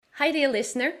Hi dear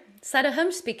listener, Sarah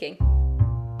Hum speaking.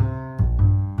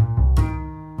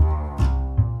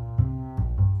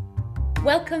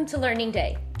 Welcome to Learning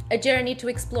Day, a journey to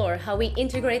explore how we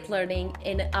integrate learning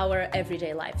in our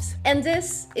everyday lives. And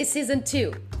this is season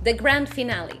 2, the grand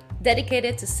finale,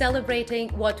 dedicated to celebrating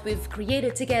what we've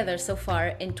created together so far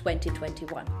in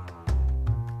 2021.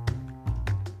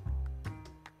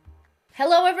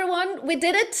 Hello everyone, we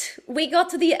did it! We got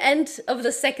to the end of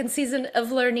the second season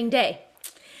of Learning Day.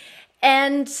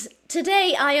 And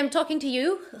today I am talking to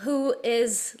you who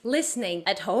is listening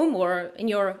at home or in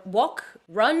your walk,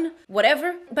 run,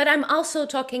 whatever. But I'm also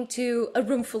talking to a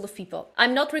room full of people.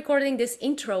 I'm not recording this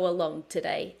intro alone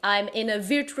today. I'm in a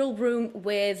virtual room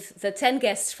with the 10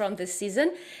 guests from this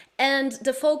season and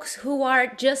the folks who are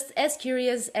just as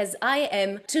curious as I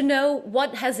am to know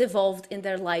what has evolved in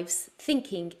their lives,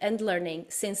 thinking and learning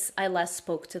since I last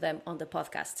spoke to them on the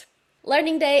podcast.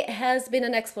 Learning Day has been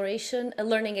an exploration, a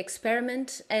learning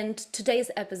experiment, and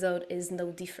today's episode is no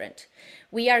different.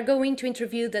 We are going to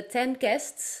interview the 10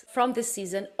 guests from this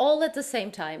season all at the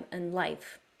same time and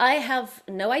live. I have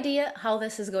no idea how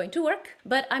this is going to work,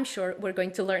 but I'm sure we're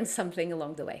going to learn something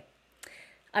along the way.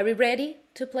 Are we ready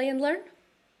to play and learn?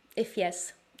 If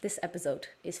yes, this episode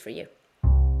is for you.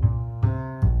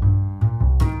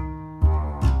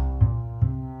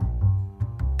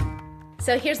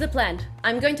 So here's the plan.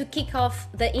 I'm going to kick off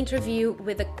the interview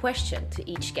with a question to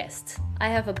each guest. I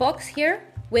have a box here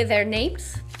with their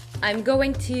names. I'm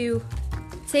going to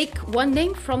take one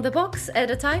name from the box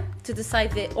at a time to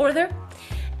decide the order.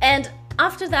 And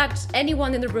after that,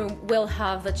 anyone in the room will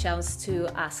have the chance to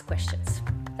ask questions.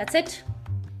 That's it.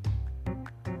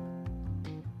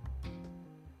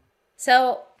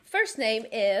 So first name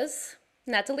is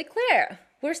Natalie Claire.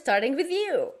 We're starting with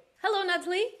you. Hello,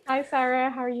 Natalie. Hi,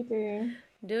 Sarah. How are you doing?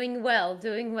 Doing well.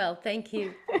 Thank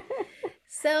you.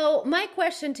 So my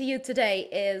question to you today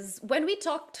is, when we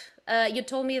talked, you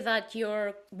told me that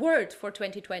your word for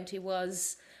 2020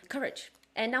 was courage.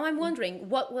 And now I'm wondering,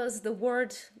 what was the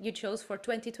word you chose for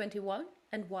 2021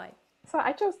 and why? So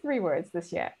I chose 3 words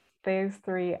this year. Those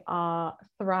 3 are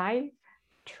thrive,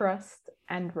 trust,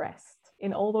 and rest.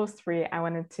 In all those 3, I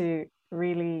wanted to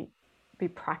really be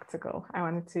practical. I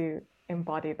wanted to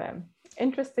embody them.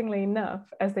 Interestingly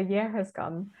enough, as the year has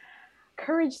gone,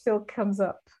 courage still comes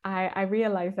up. I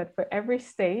realized that for every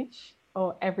stage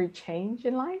or every change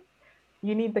in life,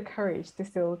 you need the courage to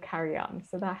still carry on.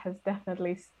 So that has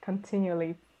definitely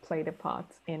continually played a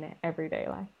part in everyday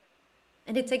life.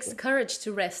 And it takes courage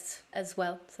to rest as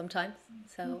well sometimes.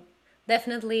 So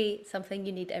definitely something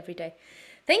you need every day.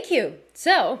 Thank you.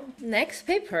 So next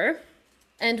paper,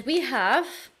 and we have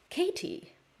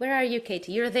Katie. Where are you,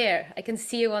 Katie? You're there. I can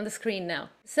see you on the screen now.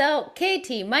 So,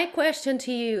 Katie, my question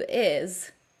to you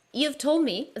is, you've told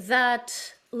me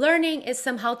that learning is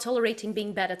somehow tolerating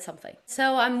being bad at something.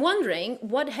 So I'm wondering,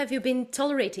 what have you been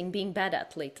tolerating being bad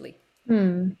at lately?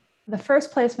 The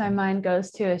first place my mind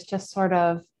goes to is just sort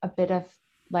of a bit of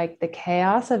like the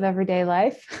chaos of everyday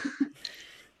life.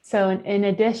 So in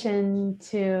addition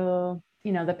to,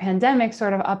 the pandemic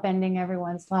sort of upending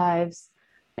everyone's lives,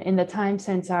 in the time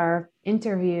since our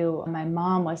interview, my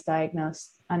mom was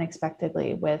diagnosed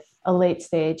unexpectedly with a late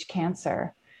stage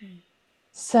cancer.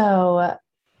 So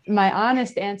my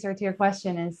honest answer to your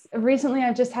question is, recently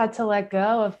I've just had to let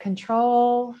go of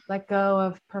control, let go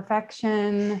of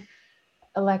perfection,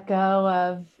 let go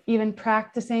of even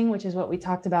practicing, which is what we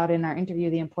talked about in our interview,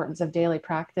 the importance of daily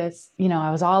practice.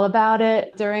 I was all about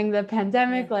it during the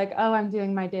pandemic, I'm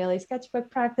doing my daily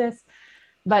sketchbook practice.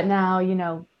 But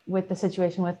now, with the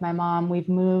situation with my mom, we've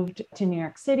moved to New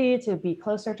York City to be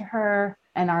closer to her,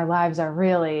 and our lives are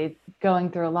really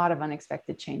going through a lot of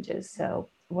unexpected changes. So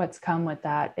what's come with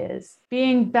that is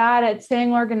being bad at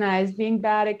staying organized, being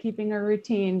bad at keeping a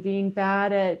routine, being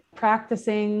bad at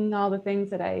practicing all the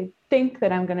things that I think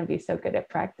that I'm going to be so good at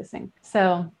practicing.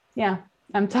 So yeah,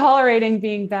 I'm tolerating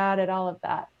being bad at all of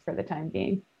that for the time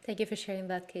being. Thank you for sharing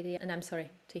that, Katie, and I'm sorry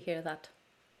to hear that.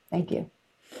 Thank you.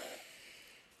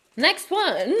 Next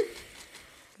one,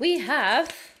 we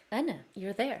have Anna.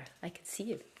 You're there. I can see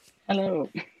you. Hello.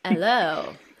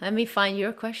 Hello. Let me find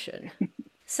your question.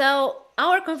 So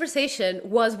our conversation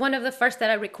was one of the first that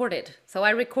I recorded. So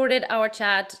I recorded our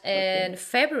chat in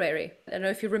February. I don't know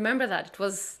if you remember that. It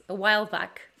was a while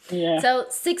back. Yeah. So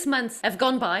 6 months have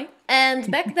gone by. And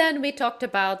back then we talked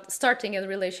about starting a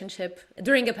relationship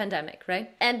during a pandemic,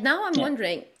 right? And now I'm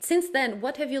wondering, since then,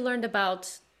 what have you learned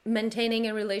about maintaining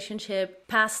a relationship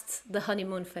past the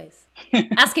honeymoon phase?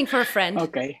 Asking for a friend.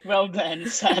 Okay, well then,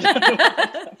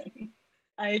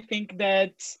 I think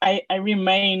that I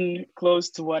remain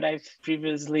close to what I've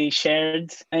previously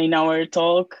shared in our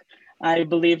talk. I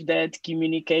believe that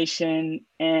communication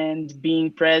and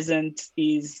being present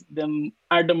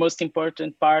are the most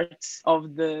important parts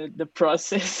of the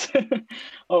process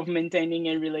of maintaining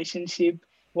a relationship.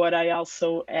 What I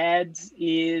also add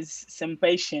is some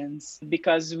patience,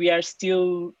 because we are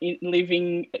still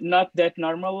living not that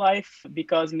normal life,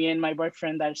 because me and my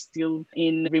boyfriend are still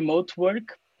in remote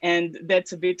work. And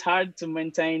that's a bit hard to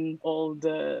maintain all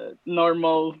the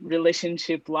normal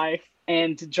relationship life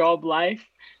and job life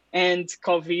and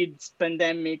COVID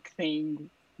pandemic thing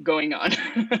going on.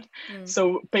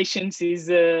 So patience is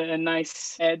a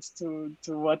nice add to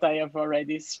what I have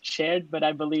already shared, but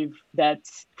I believe that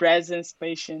presence,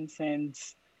 patience, and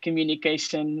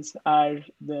communications are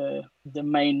the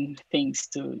main things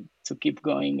to keep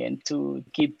going and to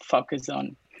keep focus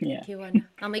on. Yeah. Thank you, Anna.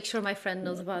 I'll make sure my friend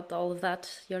knows about all of that.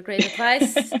 Your great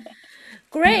advice.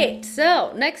 Great.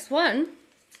 So, next one.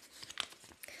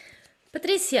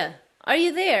 Patricia, are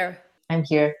you there? I'm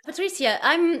here. Patricia,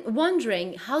 I'm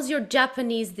wondering, how's your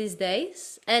Japanese these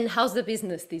days? And how's the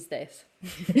business these days?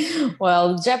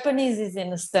 Well, Japanese is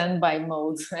in a standby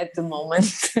mode at the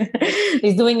moment.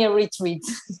 It's doing a retreat.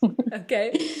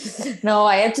 Okay. No,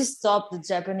 I had to stop the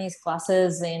Japanese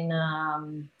classes in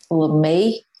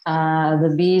May.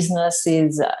 The business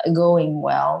is going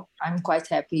well. I'm quite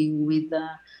happy with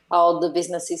how the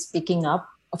business is picking up.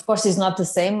 Of course, it's not the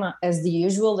same as the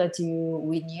usual that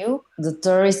we knew. The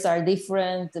tourists are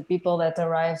different. The people that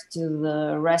arrive to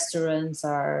the restaurants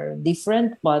are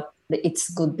different, but it's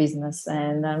good business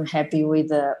and I'm happy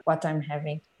with what I'm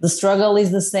having. The struggle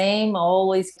is the same,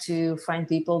 always to find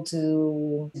people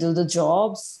to do the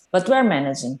jobs, but we're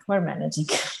managing.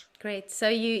 Great. So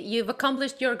you've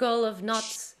accomplished your goal of not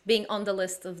being on the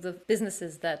list of the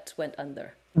businesses that went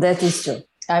under. That is true.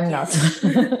 I'm not.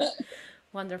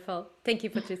 Wonderful. Thank you,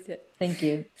 Patricia. Thank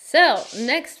you. So,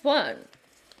 next one.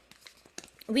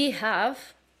 We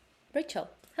have Rachel.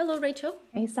 Hello, Rachel.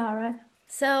 Hey, Sarah.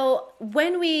 So,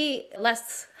 when we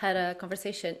last had a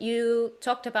conversation, you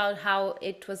talked about how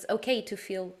it was okay to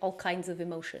feel all kinds of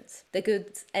emotions, the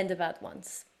good and the bad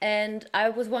ones. And I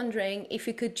was wondering if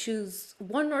you could choose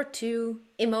one or two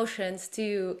emotions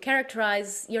to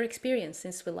characterize your experience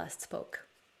since we last spoke.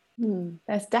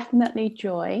 There's definitely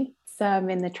joy. So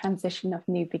I'm in the transition of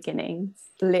new beginnings,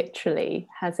 literally,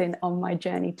 as in on my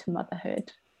journey to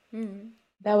motherhood.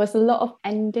 There was a lot of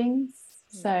endings.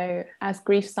 So as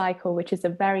grief cycle, which is a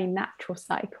very natural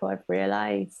cycle, I've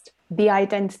realized the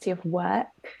identity of work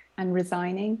and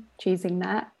resigning, choosing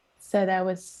that. So there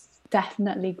was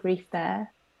definitely grief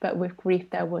there, but with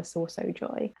grief, there was also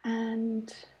joy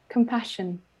and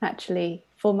compassion, actually,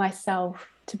 for myself,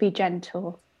 to be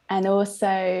gentle, and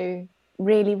also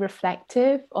really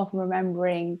reflective of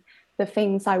remembering the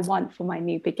things I want for my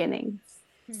new beginnings.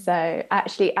 So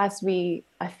actually, I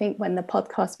think when the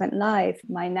podcast went live,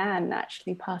 my nan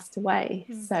actually passed away.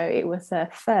 So it was a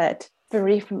third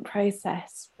bereavement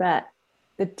process, but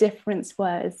the difference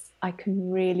was I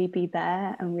can really be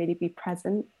there and really be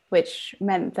present, which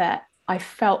meant that I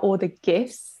felt all the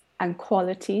gifts and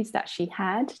qualities that she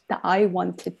had that I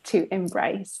wanted to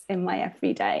embrace in my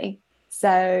everyday.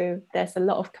 So there's a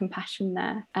lot of compassion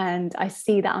there. And I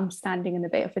see that I'm standing in a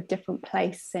bit of a different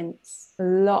place since a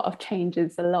lot of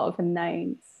changes, a lot of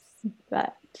unknowns,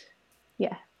 but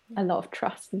yeah, a lot of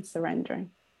trust and surrendering.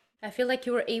 I feel like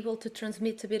you were able to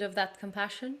transmit a bit of that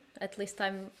compassion. At least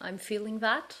I'm feeling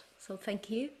that. So thank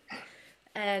you.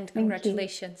 And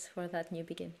congratulations for that new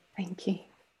beginning. Thank you.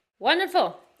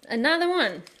 Wonderful. Another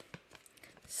one.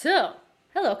 So,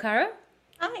 hello, Cara.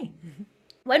 Hi.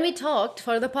 When we talked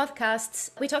for the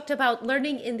podcasts, we talked about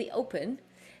learning in the open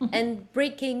and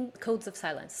breaking codes of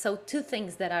silence. So two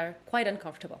things that are quite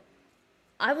uncomfortable.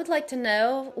 I would like to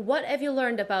know, what have you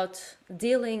learned about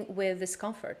dealing with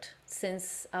discomfort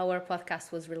since our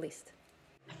podcast was released?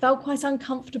 I felt quite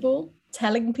uncomfortable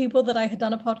telling people that I had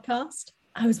done a podcast.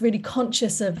 I was really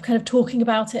conscious of kind of talking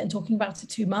about it and talking about it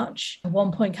too much. At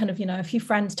one point, kind of, a few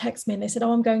friends text me and they said,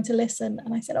 "Oh, I'm going to listen."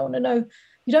 And I said, "Oh, no,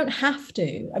 you don't have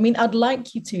to. I mean, I'd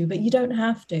like you to, but you don't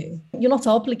have to. You're not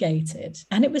obligated."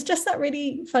 And it was just that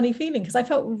really funny feeling because I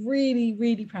felt really,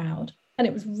 really proud and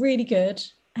it was really good.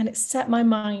 And it set my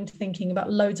mind thinking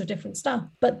about loads of different stuff.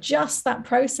 But just that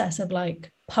process of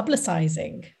like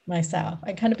publicizing myself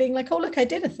and kind of being like, "Oh, look, I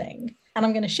did a thing and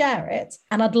I'm going to share it.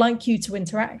 And I'd like you to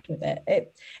interact with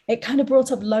it." It kind of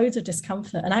brought up loads of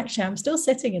discomfort. And actually, I'm still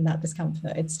sitting in that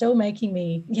discomfort. It's still making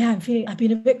me, I've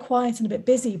been a bit quiet and a bit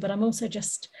busy, but I'm also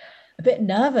just a bit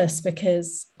nervous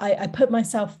because I put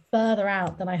myself further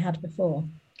out than I had before,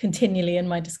 continually in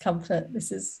my discomfort.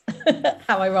 This is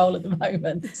how I roll at the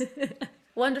moment.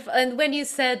 Wonderful. And when you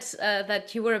said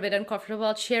that you were a bit uncomfortable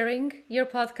about sharing your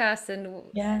podcast, and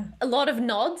Yeah. a lot of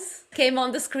nods came on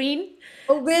the screen.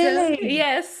 Oh, really? So,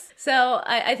 yes. So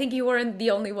I think you weren't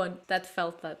the only one that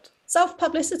felt that.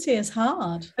 Self-publicity is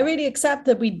hard. I really accept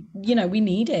that we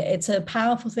need it. It's a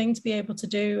powerful thing to be able to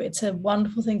do. It's a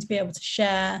wonderful thing to be able to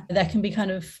share. There can be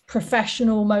kind of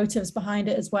professional motives behind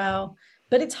it as well,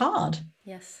 but it's hard.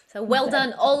 Yes. So well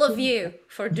done, all of you,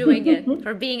 for doing it,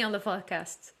 for being on the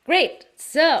podcast. Great.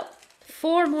 So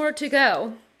 4 more to go.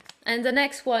 And the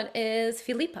next one is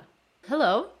Filipa.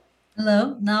 Hello. Hello.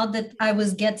 Now that I was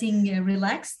getting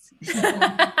relaxed.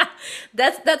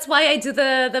 That's why I do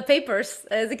the papers,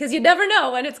 because you never know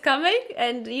when it's coming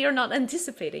and you're not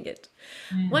anticipating it.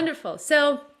 Wonderful. So,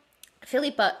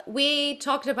 Filipa, we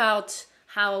talked about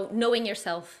how knowing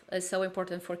yourself is so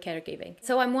important for caregiving.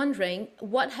 So I'm wondering,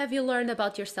 what have you learned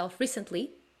about yourself recently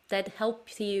that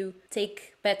helps you take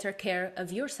better care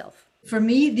of yourself? For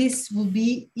me, this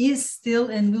is still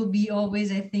and will be always,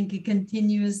 I think, a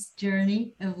continuous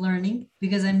journey of learning,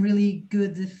 because I'm really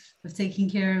good of taking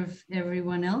care of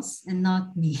everyone else and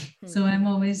not me. So I'm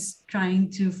always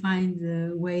trying to find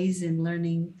the ways and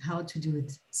learning how to do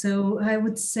it. So I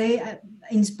would say,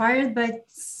 inspired by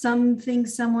something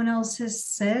someone else has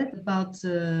said about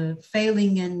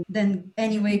failing and then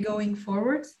anyway going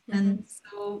forward. And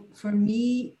so for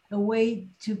me, a way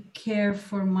to care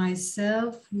for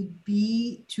myself would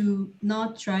be to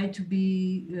not try to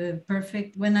be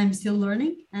perfect when I'm still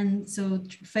learning. And so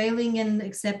failing and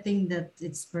accepting that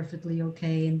it's perfectly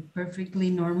okay and perfectly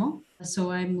normal.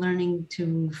 So I'm learning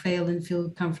to fail and feel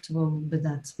comfortable with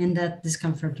that, in that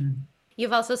discomfort.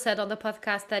 You've also said on the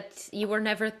podcast that you were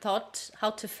never taught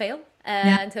how to fail.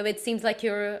 And so it seems like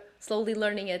you're slowly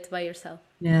learning it by yourself.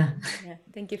 Yeah. Yeah.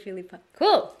 Thank you, Filipa.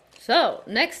 Cool. So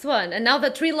next one. And now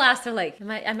the 3 last are like,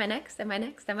 am I next? Am I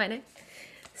next? Am I next?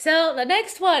 So the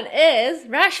next one is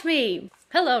Rashmi.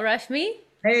 Hello, Rashmi.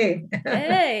 Hey.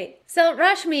 Hey. So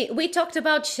Rashmi, we talked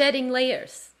about shedding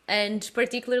layers, and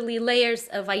particularly layers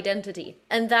of identity.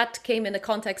 And that came in the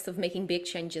context of making big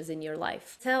changes in your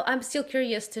life. So I'm still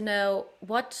curious to know,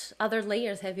 what other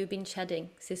layers have you been shedding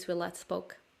since we last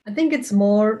spoke? I think it's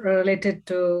more related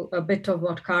to a bit of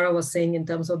what Cara was saying in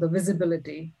terms of the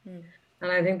visibility.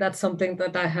 And I think that's something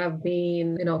that I have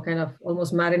been, kind of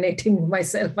almost marinating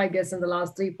myself, I guess, in the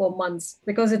last 3-4 months,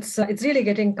 because it's really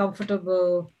getting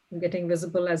comfortable, getting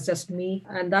visible as just me.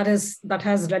 And that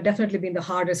has definitely been the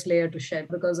hardest layer to shed,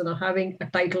 because, having a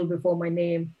title before my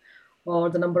name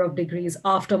or the number of degrees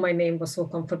after my name was so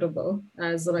comfortable,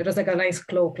 as it was like a nice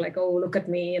cloak, like, oh, look at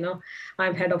me,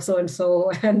 I'm head of so-and-so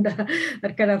and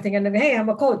that kind of thing. And then, hey, I'm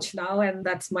a coach now. And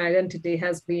that's my identity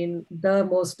has been the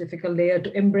most difficult layer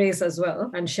to embrace as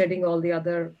well, and shedding all the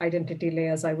other identity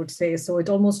layers, I would say. So it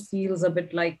almost feels a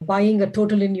bit like buying a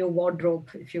totally new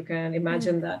wardrobe, if you can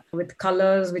imagine that, with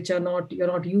colors which you're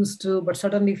not used to, but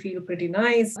suddenly feel pretty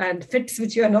nice, and fits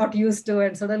which you're not used to,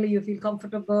 and suddenly you feel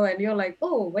comfortable and you're like,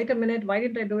 oh, wait a minute, why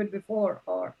didn't I do it before?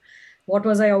 Or what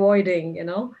was I avoiding,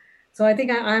 So I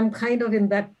think I'm kind of in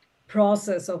that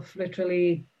process of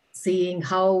literally seeing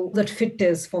how that fit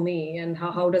is for me, and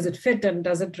how does it fit, and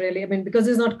does it really, because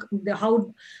it's not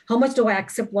how much do I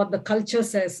accept what the culture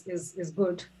says is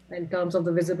good in terms of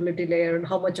the visibility layer, and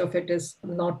how much of it is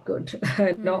not good,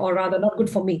 or rather not good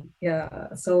for me.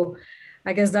 Yeah. So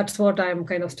I guess that's what I'm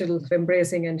kind of still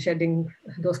embracing and shedding,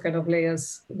 those kind of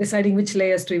layers, deciding which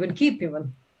layers to even keep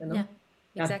even. Yeah,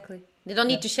 exactly. You don't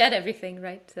need to shed everything,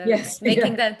 right? So yes.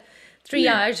 Making that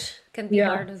triage can be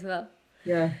hard as well.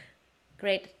 Yeah.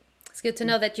 Great. It's good to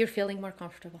know that you're feeling more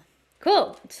comfortable.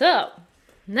 Cool. So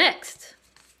next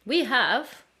we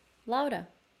have Laura.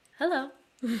 Hello.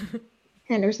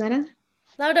 Hello, Sarah.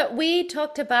 Laura, we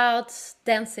talked about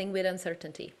dancing with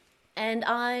uncertainty. And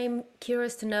I'm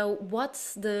curious to know,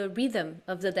 what's the rhythm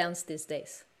of the dance these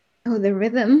days? Oh, the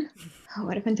rhythm. Oh,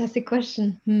 what a fantastic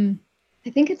question. I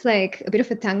think it's like a bit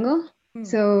of a tango.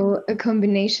 So a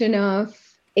combination of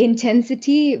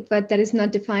intensity, but that is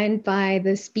not defined by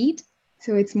the speed.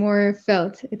 So it's more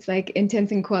felt. It's like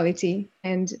intense in quality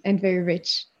and very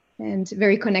rich and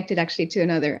very connected actually to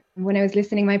another. When I was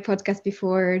listening my podcast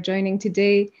before joining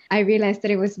today, I realized that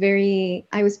I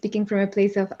was speaking from a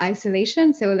place of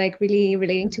isolation. So like really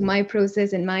relating to my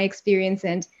process and my experience.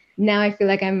 And now I feel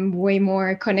like I'm way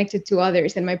more connected to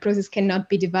others, and my process cannot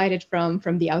be divided from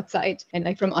the outside and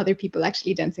like from other people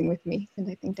actually dancing with me. And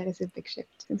I think that is a big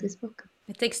shift since we spoke.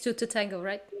 It takes 2 to tango,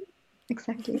 right?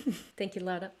 Exactly. Thank you,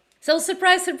 Laura. So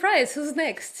surprise, surprise, who's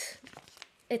next?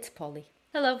 It's Polly.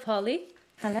 Hello, Polly.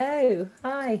 Hello.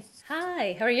 Hi.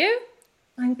 Hi, how are you?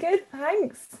 I'm good,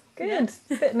 thanks. Good.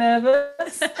 A bit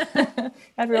nervous.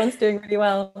 Everyone's doing really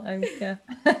well. Yeah.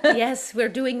 Yes, we're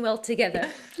doing well together.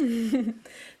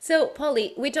 So,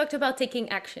 Polly, we talked about taking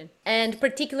action and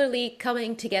particularly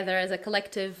coming together as a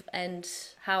collective and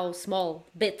how small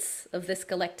bits of this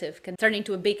collective can turn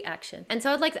into a big action. And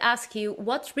so I'd like to ask you,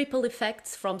 what ripple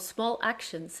effects from small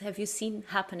actions have you seen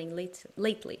happening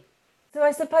lately? So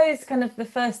I suppose kind of the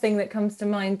first thing that comes to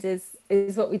mind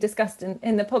is what we discussed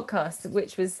in the podcast,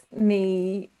 which was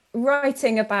me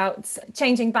writing about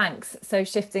changing banks, so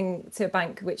shifting to a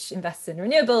bank which invests in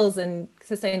renewables and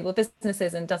sustainable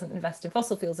businesses and doesn't invest in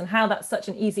fossil fuels, and how that's such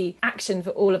an easy action for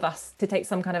all of us to take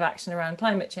some kind of action around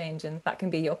climate change, and that can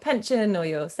be your pension or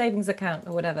your savings account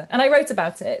or whatever. And I wrote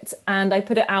about it and I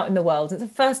put it out in the world. It's the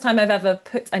first time I've ever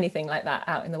put anything like that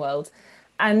out in the world.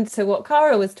 And so what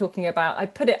Cara was talking about, I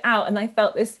put it out and I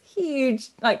felt this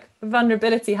huge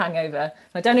vulnerability hangover.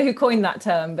 I don't know who coined that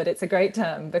term, but it's a great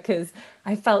term because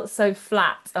I felt so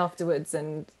flat afterwards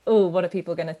and, oh, what are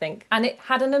people going to think? And it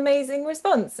had an amazing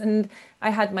response. And I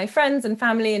had my friends and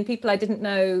family and people I didn't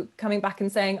know coming back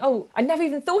and saying, oh, I never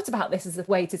even thought about this as a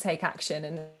way to take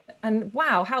action. And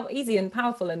wow, how easy and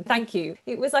powerful, and thank you.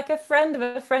 It was like a friend of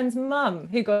a friend's mum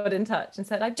who got in touch and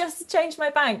said, I've just changed my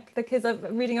bank because of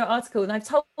reading your article and I've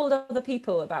told other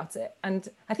people about it. And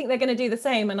I think they're going to do the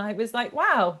same. And I was like,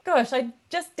 wow, gosh, I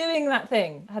just doing that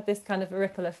thing had this kind of a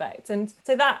ripple effect. And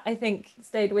so that, I think,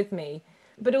 stayed with me.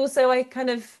 But also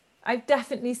I've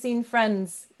definitely seen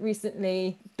friends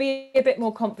recently be a bit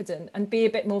more confident and be a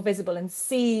bit more visible and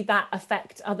see that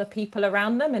affect other people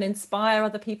around them and inspire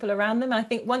other people around them. I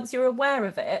think once you're aware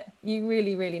of it, you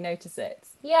really, really notice it.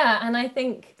 Yeah, and I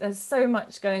think there's so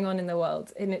much going on in the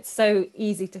world and it's so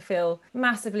easy to feel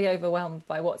massively overwhelmed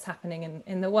by what's happening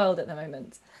in the world at the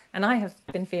moment. And I have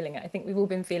been feeling it. I think we've all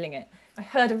been feeling it. I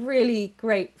heard a really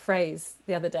great phrase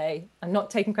the other day. I'm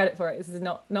not taking credit for it. This is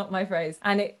not my phrase.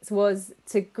 And it was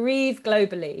to grieve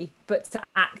globally, but to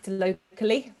act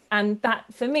locally. And that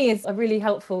for me is a really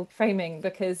helpful framing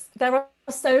because there are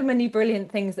so many brilliant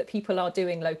things that people are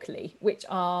doing locally, which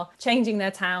are changing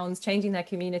their towns, changing their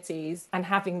communities and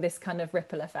having this kind of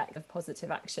ripple effect of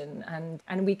positive action.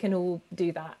 And we can all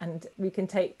do that and we can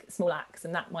take small acts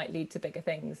and that might lead to bigger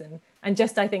things. And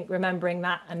just, I think, remembering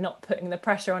that and not putting the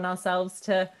pressure on ourselves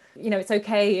to, it's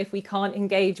okay if we can't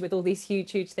engage with all these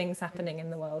huge things happening in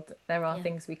the world. There are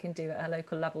things we can do at a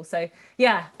local level. So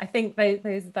yeah, I think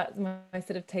that's my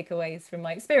sort of takeaways from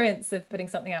my experience of putting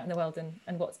something out in the world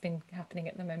and what's been happening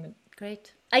at the moment.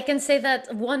 Great. I can say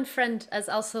that one friend has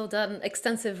also done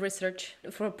extensive research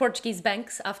for Portuguese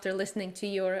banks after listening to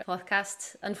your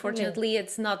podcast. Unfortunately,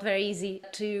 It's not very easy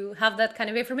to have that kind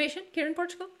of information here in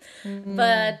Portugal,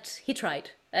 but he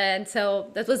tried. And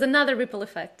so that was another ripple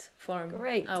effect from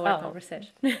our conversation.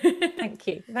 Thank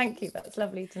you. That's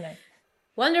lovely to know.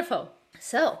 Wonderful.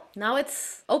 So now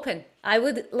it's open. I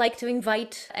would like to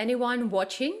invite anyone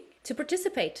watching to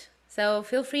participate. So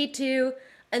feel free to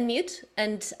unmute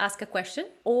and ask a question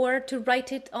or to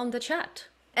write it on the chat.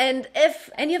 And if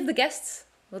any of the guests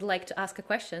would like to ask a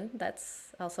question,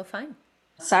 that's also fine.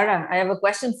 Sarah, I have a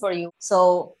question for you.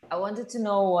 So I wanted to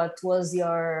know what was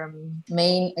your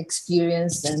main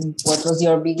experience and what was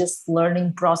your biggest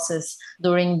learning process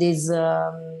during this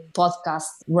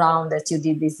podcast round that you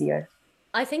did this year?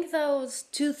 I think those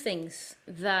two things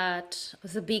that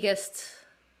was the biggest,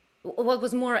 what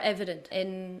was more evident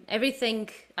in everything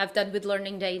I've done with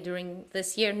Learning Day during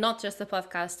this year, not just the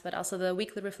podcast, but also the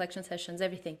weekly reflection sessions,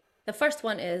 everything. The first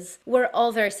one is we're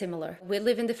all very similar. We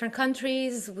live in different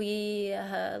countries, we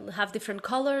have different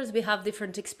colors, we have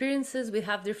different experiences, we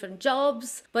have different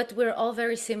jobs, but we're all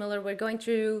very similar. We're going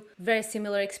through very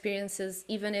similar experiences,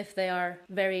 even if they are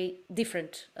very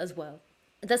different as well.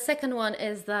 The second one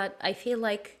is that I feel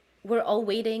like we're all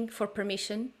waiting for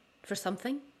permission for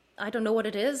something. I don't know what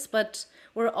it is, but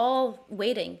we're all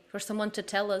waiting for someone to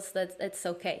tell us that it's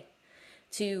okay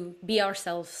to be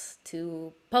ourselves,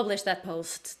 to publish that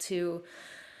post, to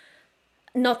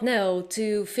not know,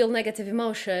 to feel negative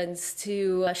emotions,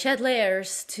 to shed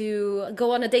layers, to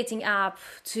go on a dating app,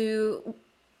 to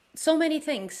so many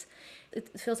things.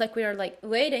 It feels like we are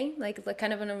waiting, like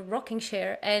kind of in a rocking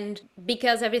chair. And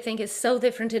because everything is so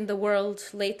different in the world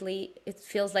lately, it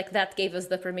feels like that gave us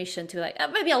the permission to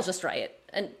maybe I'll just try it.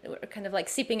 And we're kind of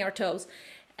sipping our toes.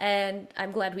 And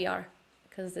I'm glad we are,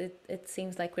 because it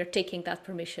seems like we're taking that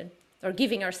permission or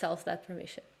giving ourselves that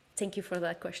permission. Thank you for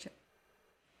that question.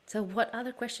 So what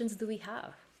other questions do we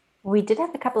have? We did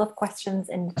have a couple of questions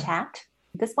in the chat.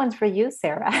 This one's for you,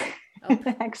 Sarah,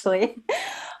 actually.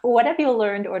 What have you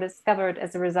learned or discovered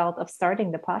as a result of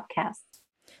starting the podcast?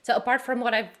 So apart from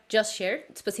what I've just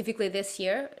shared, specifically this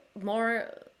year, more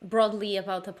broadly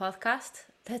about the podcast,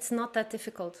 that's not that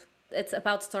difficult. It's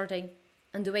about starting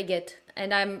and doing it.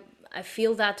 And I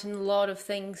feel that in a lot of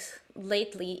things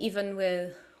lately, even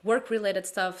with work-related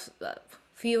stuff.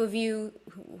 Few of you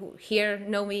who here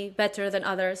know me better than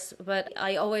others, but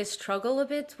I always struggle a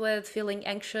bit with feeling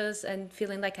anxious and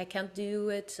feeling like I can't do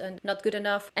it and not good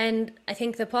enough. And I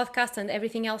think the podcast and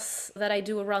everything else that I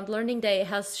do around Learning Day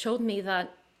has showed me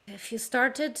that if you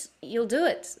started, you'll do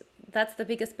it. That's the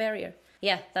biggest barrier.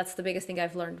 Yeah, that's the biggest thing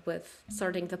I've learned with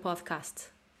starting the podcast.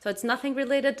 So it's nothing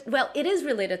related. Well, it is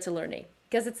related to learning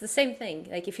because it's the same thing.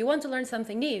 Like if you want to learn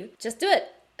something new, just do it.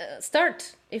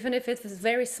 Start, even if it was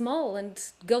very small, and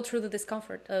go through the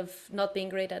discomfort of not being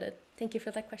great at it. Thank you for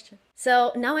that question.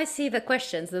 So now I see the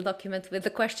questions, the document with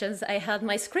the questions. I had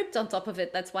my script on top of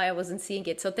it. That's why I wasn't seeing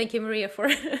it. So thank you, Maria, for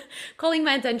calling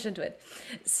my attention to it.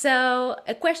 So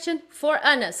a question for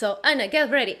Anna. So Anna, get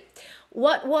ready.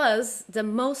 What was the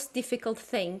most difficult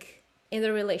thing in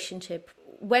the relationship?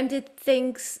 When did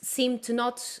things seem to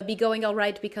not be going all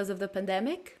right because of the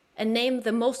pandemic? And name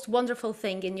the most wonderful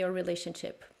thing in your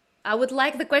relationship. I would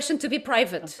like the question to be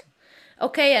private.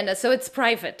 Okay, Anna, so it's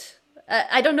private.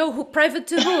 I don't know who private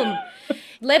to whom.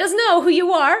 Let us know who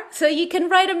you are, so you can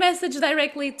write a message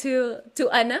directly to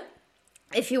Anna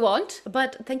if you want.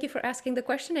 But thank you for asking the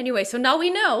question anyway. So now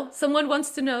we know. Someone wants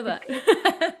to know that.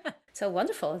 So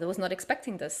wonderful. I was not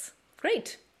expecting this.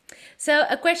 Great. So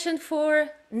a question for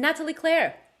Natalie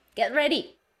Claire. Get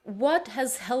ready. What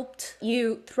has helped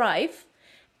you thrive?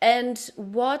 And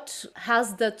what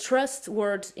has the trust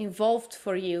word involved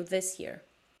for you this year?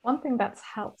 One thing that's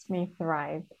helped me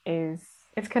thrive is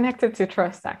it's connected to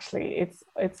trust, actually.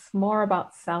 It's more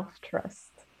about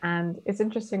self-trust. And it's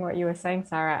interesting what you were saying,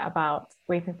 Sarah, about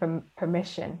waiting for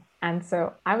permission. And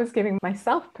so I was giving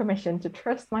myself permission to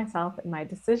trust myself in my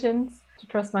decisions, to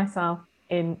trust myself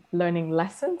in learning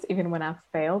lessons, even when I've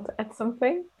failed at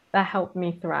something. That helped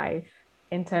me thrive.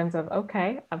 In terms of,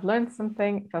 okay, I've learned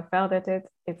something. If I failed at it,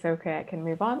 it's okay, I can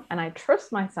move on. And I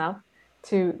trust myself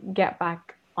to get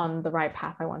back on the right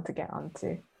path I want to get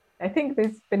onto. I think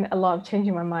there's been a lot of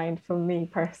changing my mind for me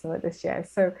personally this year.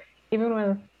 So even when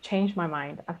I've changed my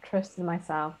mind, I've trusted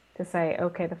myself to say,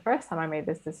 okay, the first time I made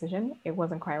this decision, it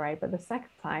wasn't quite right. But the second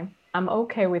time, I'm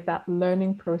okay with that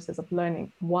learning process of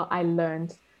learning what I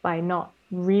learned by not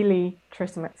really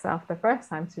trusting myself the first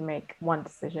time to make one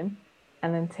decision,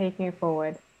 and then taking it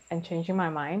forward and changing my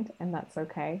mind, and that's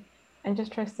okay. And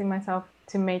just trusting myself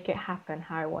to make it happen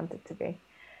how I want it to be.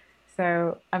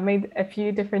 So I've made a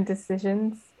few different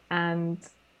decisions and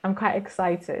I'm quite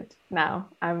excited now.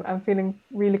 I'm feeling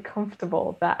really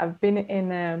comfortable that I've been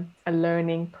in a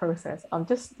learning process of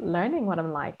just learning what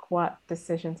I'm like, what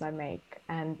decisions I make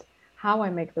and how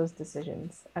I make those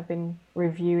decisions. I've been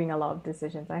reviewing a lot of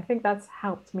decisions. I think that's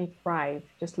helped me thrive,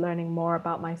 just learning more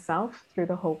about myself through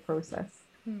the whole process.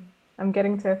 I'm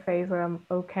getting to a phase where I'm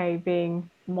okay being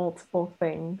multiple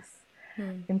things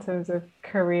in terms of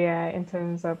career, in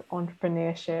terms of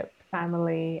entrepreneurship,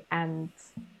 family, and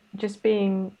just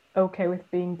being okay with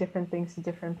being different things to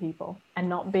different people and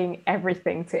not being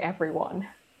everything to everyone.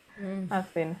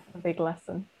 That's been a big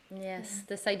lesson. Yes,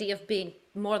 this idea of being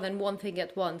more than one thing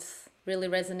at once really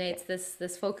resonates.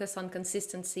 This focus on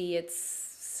consistency,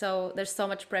 there's so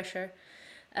much pressure.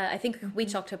 I think we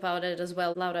talked about it as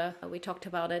well, Laura. We talked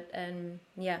about it, and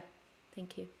yeah,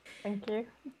 thank you. Thank you.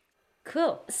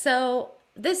 Cool. So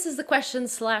this is the question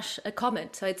 / a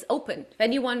comment, so it's open. If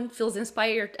anyone feels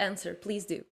inspired to answer, please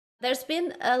do. There's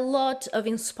been a lot of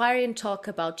inspiring talk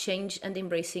about change and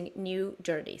embracing new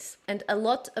journeys, and a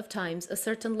lot of times a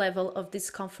certain level of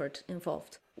discomfort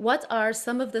involved. What are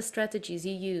some of the strategies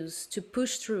you use to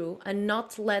push through and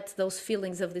not let those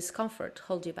feelings of discomfort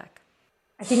hold you back?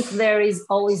 I think there is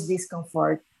always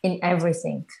discomfort in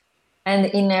everything and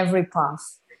in every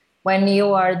path. When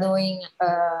you are doing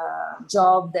a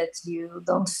job that you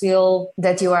don't feel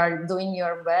that you are doing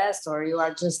your best, or you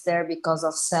are just there because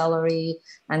of salary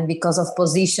and because of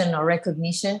position or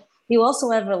recognition, you also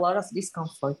have a lot of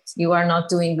discomfort. You are not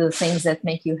doing the things that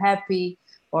make you happy,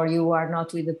 or you are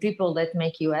not with the people that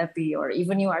make you happy, or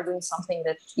even you are doing something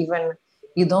that even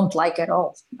you don't like at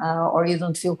all, or you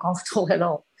don't feel comfortable at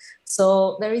all.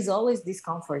 So there is always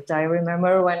discomfort. I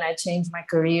remember when I changed my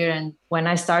career and when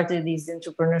I started this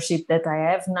entrepreneurship that I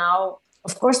have now,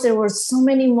 of course, there were so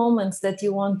many moments that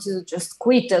you want to just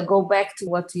quit and go back to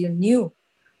what you knew.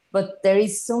 But there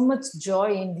is so much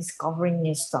joy in discovering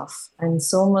new stuff and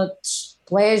so much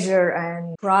pleasure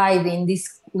and pride in these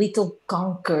little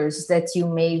conquers that you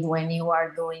made when you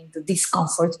are doing the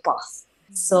discomfort path.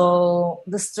 So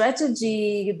the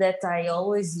strategy that I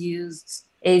always used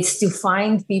It's to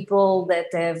find people that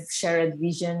have shared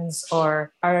visions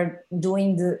or are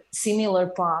doing the similar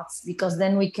paths, because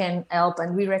then we can help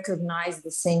and we recognize the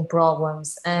same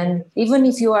problems. And even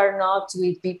if you are not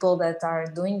with people that are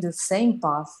doing the same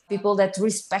path, people that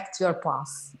respect your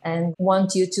path and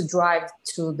want you to drive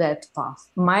through that path.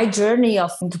 My journey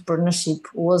of entrepreneurship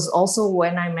was also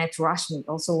when I met Rashmi,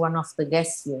 also one of the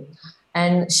guests here.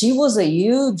 And she was a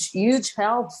huge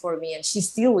help for me, and she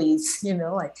still is,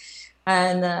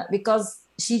 because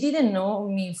she didn't know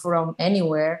me from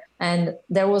anywhere. And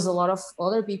there was a lot of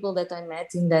other people that I met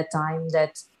in that time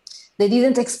that they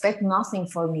didn't expect nothing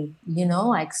for me,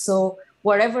 so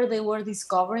whatever they were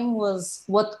discovering was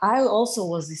what I also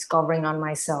was discovering on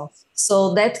myself.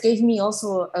 So that gave me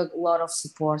also a lot of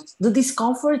support. The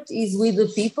discomfort is with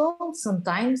the people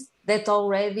sometimes that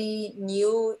already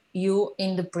knew you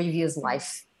in the previous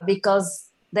life, because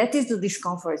that is the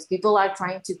discomfort. People are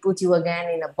trying to put you again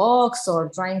in a box or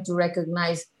trying to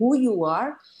recognize who you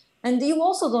are. And you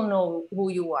also don't know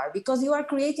who you are because you are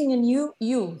creating a new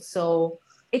you. So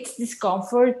it's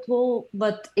discomfortable,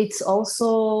 but it's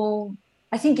also,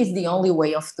 I think it's the only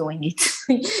way of doing it.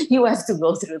 You have to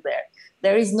go through there.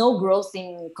 There is no growth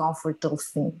in comfortable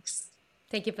things.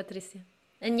 Thank you, Patricia.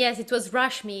 And yes, it was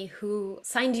Rashmi who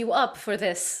signed you up for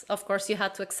this. Of course, you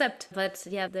had to accept, but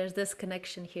yeah, there's this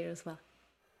connection here as well.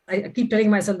 I keep telling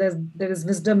myself there is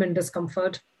wisdom in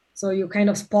discomfort. So you kind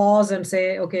of pause and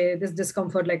say, okay, this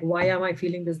discomfort, like, why am I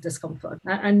feeling this discomfort?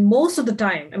 And most of the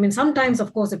time, sometimes,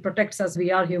 of course, it protects us.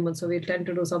 We are human. So we tend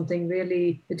to do something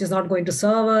really, which is not going to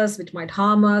serve us, which might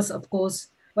harm us, of course.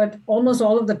 But almost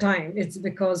all of the time, it's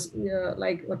because,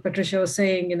 like what Patricia was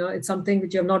saying, it's something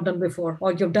which you have not done before,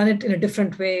 or you've done it in a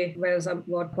different way. Whereas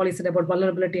what Polly said about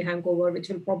vulnerability hangover, which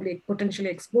will probably potentially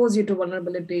expose you to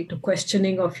vulnerability, to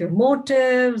questioning of your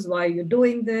motives, why you're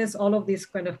doing this, all of these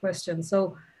kind of questions.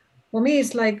 So for me,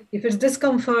 it's like, if it's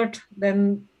discomfort,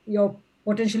 then you're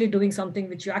potentially doing something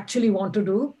which you actually want to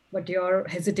do, but you're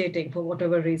hesitating for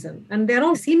whatever reason. And they're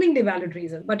all seemingly valid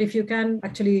reasons. But if you can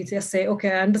actually just say,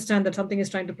 okay, I understand that something is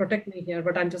trying to protect me here,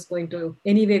 but I'm just going to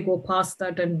anyway go past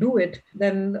that and do it,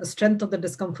 then the strength of the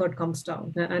discomfort comes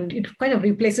down and it kind of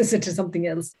replaces it to something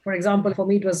else. For example, for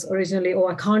me, it was originally,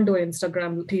 I can't do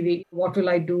Instagram TV. What will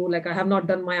I do? Like, I have not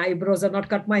done my eyebrows, I've not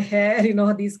cut my hair,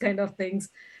 these kind of things.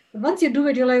 But once you do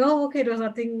it, you're like, oh, okay, it was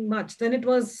nothing much. Then it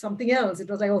was something else. It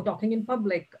was like, talking in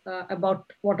public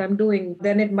about what I'm doing.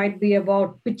 Then it might be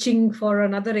about pitching for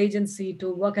another agency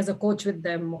to work as a coach with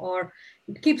them, or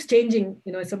it keeps changing.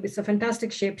 It's a fantastic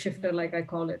shapeshifter, like I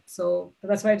call it. So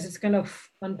that's why it's kind of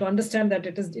fun to understand that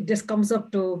it just comes up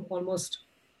to almost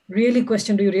really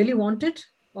question, do you really want it?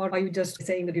 Or are you just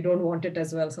saying that you don't want it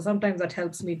as well? So sometimes that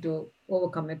helps me to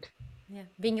overcome it. Yeah,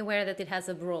 being aware that it has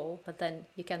a role, but then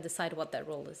you can decide what that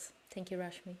role is. Thank you,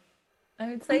 Rashmi. I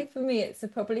would say for me, it's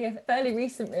probably a fairly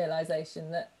recent realization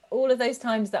that all of those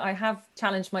times that I have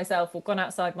challenged myself or gone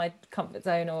outside my comfort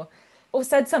zone or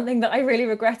said something that I really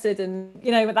regretted, and,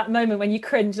 at that moment when you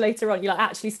cringe later on, you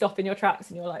actually stop in your tracks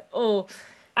and you're like, oh,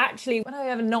 actually, when I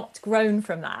ever not grown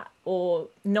from that or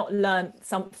not learnt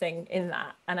something in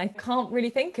that? And I can't really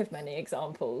think of many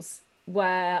examples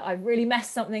where I really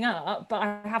messed something up, but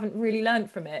I haven't really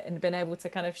learned from it and been able to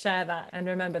kind of share that and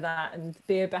remember that and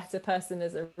be a better person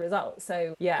as a result.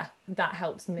 So yeah, that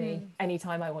helps me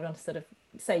anytime I want to sort of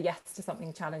say yes to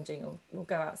something challenging or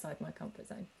go outside my comfort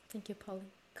zone. Thank you, Polly.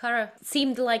 Cara,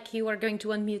 seemed like you were going to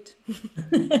unmute.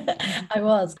 I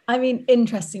was.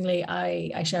 Interestingly,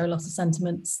 I share a lot of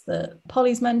sentiments that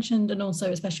Polly's mentioned, and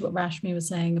also especially what Rashmi was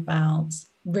saying about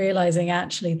realizing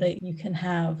actually that you can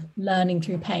have learning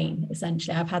through pain.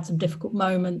 Essentially, I've had some difficult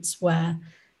moments where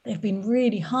they've been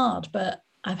really hard, but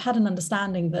I've had an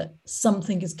understanding that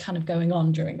something is kind of going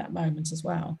on during that moment as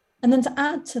well. And then to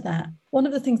add to that, one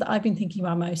of the things that I've been thinking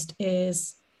about most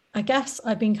is, I guess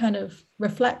I've been kind of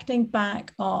reflecting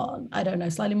back on,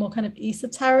 slightly more kind of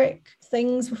esoteric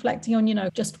things, reflecting on,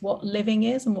 just what living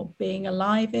is and what being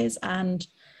alive is. And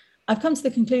I've come to the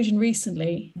conclusion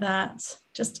recently that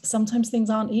just sometimes things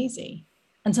aren't easy.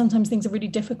 And sometimes things are really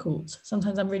difficult.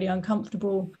 Sometimes I'm really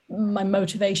uncomfortable. My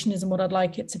motivation isn't what I'd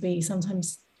like it to be.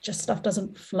 Sometimes just stuff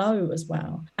doesn't flow as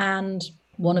well. And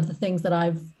one of the things that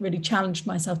I've really challenged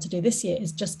myself to do this year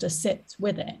is just to sit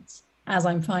with it. As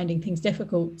I'm finding things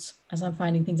difficult, as I'm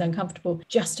finding things uncomfortable,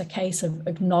 just a case of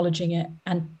acknowledging it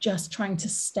and just trying to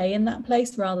stay in that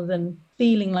place rather than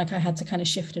feeling like I had to kind of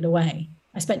shift it away.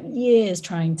 I spent years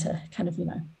trying to kind of,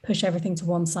 push everything to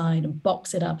one side and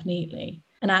box it up neatly.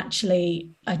 And actually,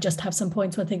 I just have some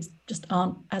points where things just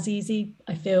aren't as easy.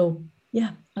 I feel,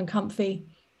 uncomfy.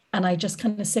 And I just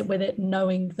kind of sit with it,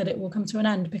 knowing that it will come to an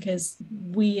end, because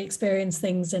we experience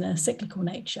things in a cyclical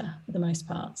nature for the most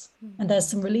part. And there's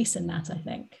some release in that, I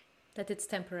think. That it's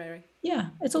temporary. Yeah,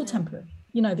 it's all temporary.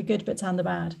 You know, the good bits and the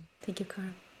bad. Thank you,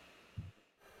 Cara.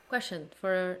 Question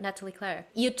for Natalie Claire.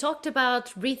 You talked about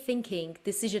rethinking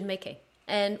decision making.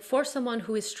 And for someone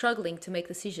who is struggling to make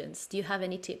decisions, do you have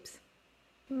any tips?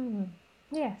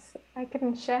 Yes, I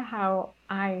can share how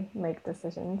I make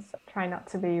decisions. Try not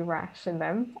to be rash in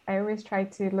them. I always try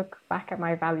to look back at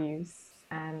my values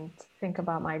and think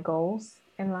about my goals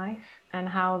in life and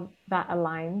how that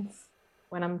aligns.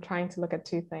 When I'm trying to look at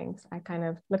two things, I kind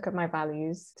of look at my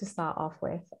values to start off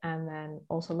with, and then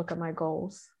also look at my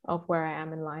goals of where I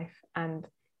am in life. And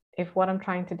if what I'm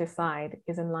trying to decide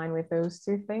is in line with those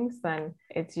two things, then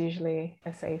it's usually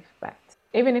a safe bet.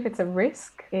 Even if it's a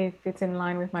risk, if it's in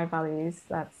line with my values,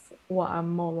 that's what I'm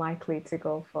more likely to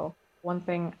go for. One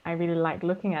thing I really like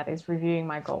looking at is reviewing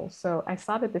my goals. So I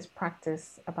started this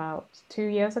practice about 2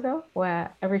 years ago,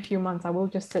 where every few months I will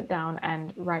just sit down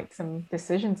and write some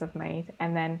decisions I've made.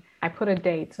 And then I put a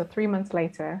date. So 3 months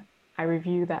later, I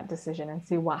review that decision and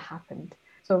see what happened.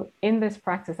 So in this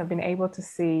practice, I've been able to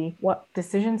see what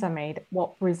decisions I made,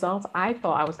 what results I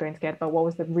thought I was going to get, but what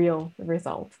was the real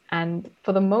result. And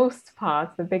for the most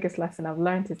part, the biggest lesson I've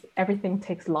learned is everything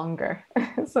takes longer.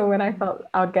 So when I thought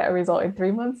I would get a result in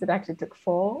 3 months, it actually took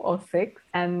 4 or 6.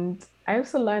 And I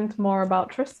also learned more about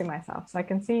trusting myself. So I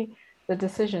can see the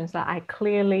decisions that I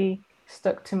clearly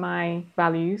stuck to my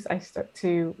values. I stuck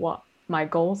to what my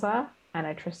goals are, and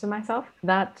I trusted myself.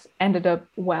 That ended up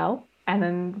well. And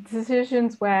then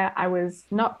decisions where I was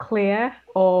not clear,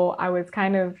 or I was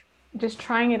kind of just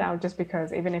trying it out just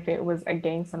because, even if it was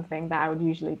against something that I would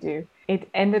usually do, it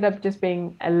ended up just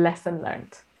being a lesson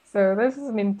learned. So this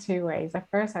has been 2 ways. At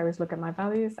first, I always look at my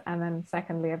values. And then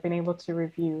secondly, I've been able to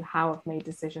review how I've made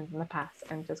decisions in the past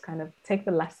and just kind of take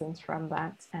the lessons from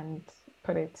that and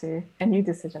put it to a new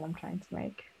decision I'm trying to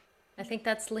make. I think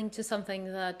that's linked to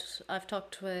something that I've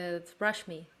talked with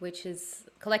Rashmi, which is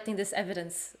collecting this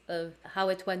evidence of how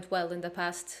it went well in the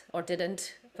past or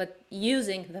didn't, but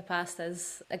using the past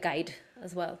as a guide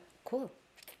as well. Cool.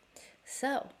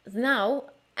 So now,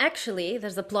 actually,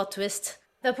 there's a plot twist.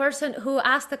 The person who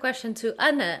asked the question to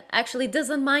Anna actually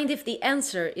doesn't mind if the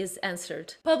answer is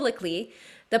answered publicly.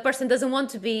 The person doesn't want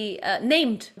to be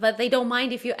named, but they don't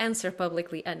mind if you answer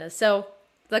publicly, Anna. So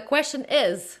the question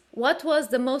is, what was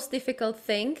the most difficult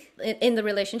thing in the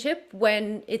relationship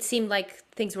when it seemed like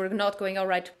things were not going all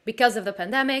right because of the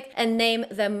pandemic? And name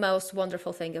the most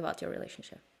wonderful thing about your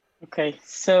relationship. Okay,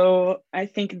 so I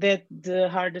think that the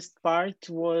hardest part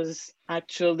was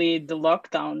actually the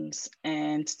lockdowns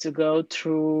and to go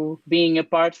through being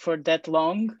apart for that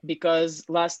long, because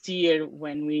last year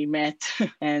when we met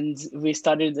and we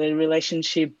started a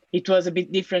relationship, it was a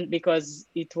bit different because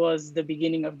it was the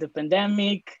beginning of the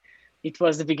pandemic. It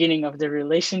was the beginning of the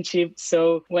relationship.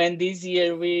 So when this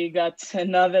year we got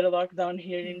another lockdown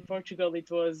here in Portugal,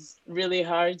 it was really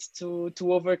hard to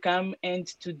overcome and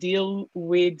to deal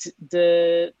with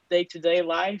the day-to-day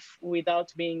life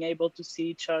without being able to see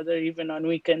each other even on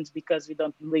weekends, because we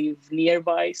don't live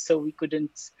nearby. So we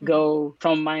couldn't go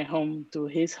from my home to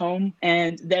his home.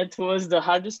 And that was the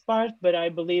hardest part. But I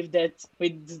believe that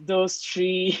with those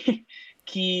 3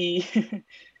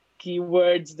 key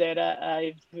words that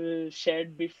I've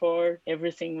shared before,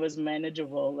 everything was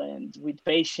manageable, and with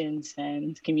patience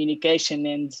and communication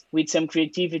and with some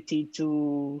creativity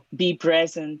to be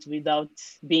present without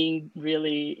being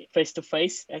really face to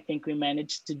face, I think we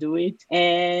managed to do it.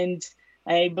 And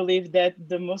I believe that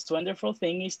the most wonderful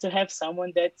thing is to have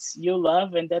someone that you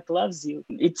love and that loves you.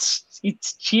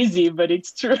 It's cheesy, but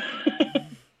it's true.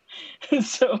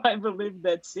 So I believe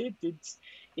that's it.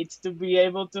 It's to be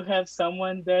able to have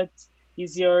someone that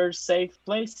is your safe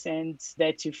place and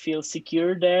that you feel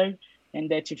secure there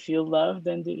and that you feel loved,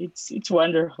 and it's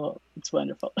wonderful. It's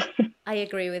wonderful. I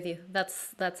agree with you.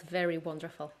 That's very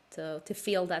wonderful to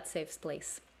feel that safe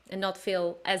place and not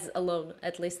feel as alone.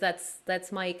 At least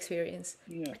that's my experience.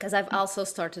 Yeah. Because I've also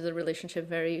started a relationship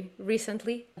very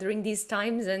recently during these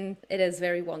times, and it is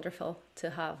very wonderful to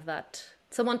have that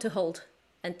someone to hold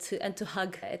and to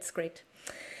hug. It's great.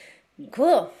 Yeah.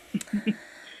 Cool.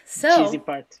 So cheesy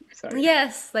part. Sorry.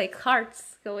 Yes, like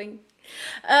hearts going.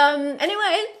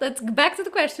 Anyway, let's go back to the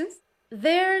questions.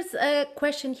 There's a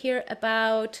question here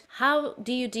about how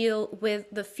do you deal with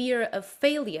the fear of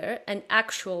failure and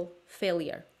actual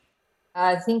failure?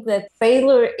 I think that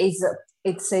failure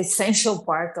it's an essential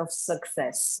part of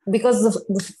success, because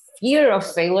the fear of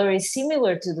failure is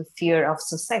similar to the fear of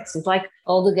success. It's like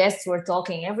all the guests were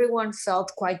talking, everyone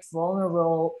felt quite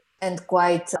vulnerable and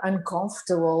quite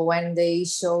uncomfortable when they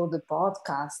show the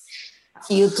podcast.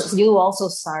 You also,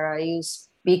 Sarah, you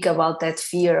speak about that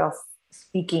fear of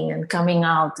speaking and coming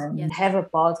out and have a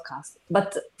podcast.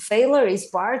 But failure is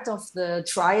part of the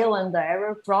trial and the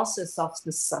error process of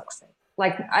the success.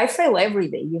 Like I fail every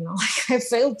day, like I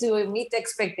fail to meet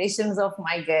expectations of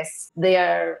my guests. They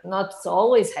are not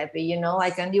always happy,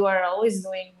 and you are always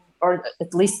doing, or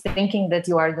at least thinking that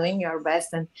you are doing your best,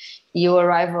 and you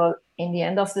arrive in the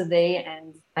end of the day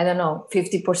and I don't know,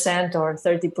 50% or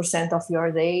 30% of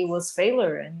your day was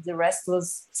failure and the rest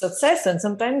was success. And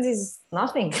sometimes it's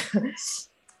nothing.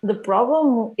 The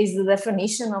problem is the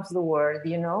definition of the word,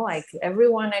 like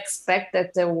everyone expects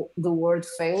that the word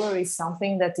failure is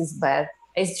something that is bad.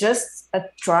 It's just a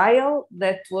trial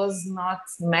that was not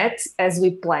met as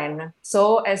we plan.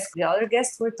 So as the other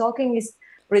guests were talking, is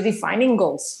redefining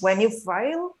goals. When you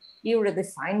fail, you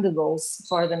redefine the goals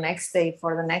for the next day,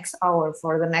 for the next hour,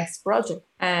 for the next project.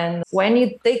 And when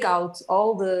you take out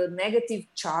all the negative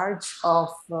charge of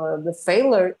the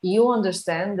failure, you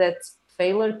understand that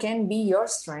failure can be your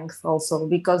strength also,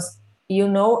 because you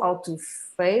know how to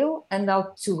fail and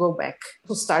how to go back,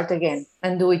 to start again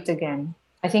and do it again.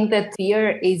 I think that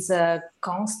fear is a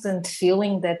constant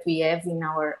feeling that we have in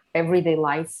our everyday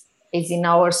life. It's in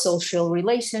our social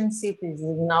relationship, it's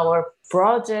in our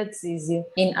projects, it's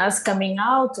in us coming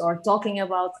out or talking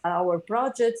about our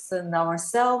projects and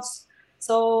ourselves.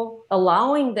 So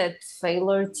allowing that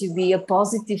failure to be a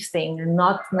positive thing and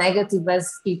not negative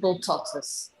as people taught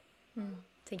us.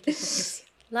 Thank you, Patricia.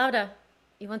 Laura,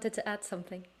 you wanted to add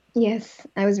something? Yes,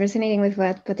 I was resonating with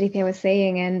what Patricia was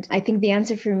saying. And I think the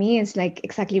answer for me is like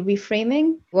exactly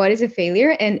reframing. What is a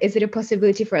failure? And is it a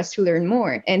possibility for us to learn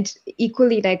more? And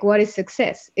equally, like, what is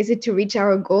success? Is it to reach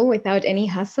our goal without any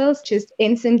hustles, just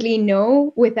instantly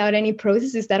know without any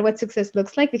process? Is that what success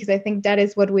looks like? Because I think that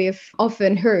is what we've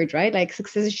often heard, right? Like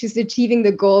success is just achieving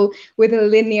the goal with a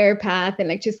linear path and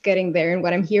like just getting there. And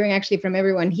what I'm hearing actually from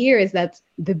everyone here is that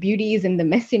the beauty is in the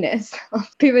messiness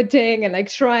of pivoting and like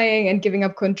trying and giving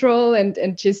up control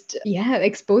and just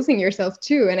exposing yourself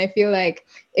too. And I feel like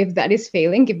if that is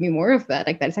failing, give me more of that.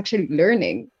 Like that's actually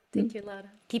learning. Thank you, Laura.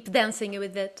 Keep dancing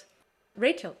with it.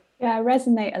 Rachel. Yeah, I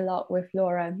resonate a lot with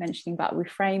Laura mentioning about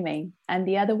reframing. And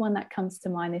the other one that comes to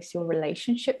mind is your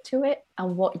relationship to it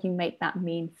and what you make that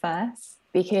mean first.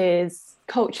 Because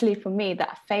culturally for me,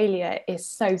 that failure is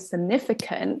so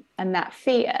significant, and that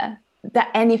fear,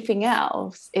 that anything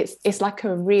else, it's like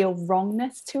a real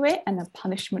wrongness to it and a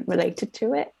punishment related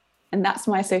to it. And that's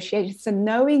my association. So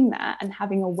knowing that and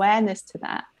having awareness to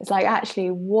that, it's like,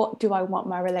 actually, what do I want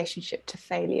my relationship to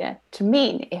failure to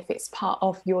mean if it's part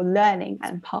of your learning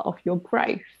and part of your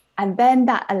growth? And then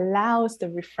that allows the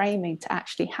reframing to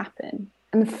actually happen.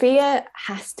 And fear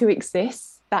has to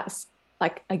exist. That's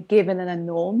like a given and a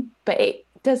norm, but it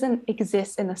doesn't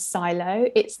exist in a silo.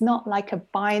 It's not like a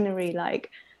binary, like,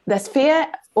 there's fear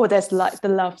or there's like the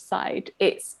love side.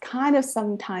 It's kind of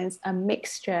sometimes a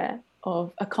mixture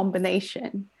of a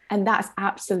combination, and that's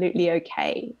absolutely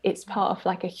okay. It's part of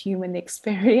like a human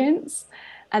experience.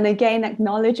 And again,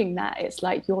 acknowledging that it's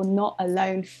like you're not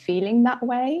alone feeling that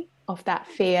way of that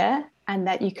fear, and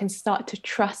that you can start to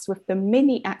trust with the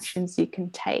mini actions you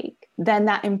can take, then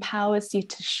that empowers you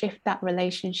to shift that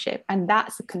relationship. And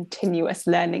that's a continuous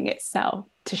learning itself,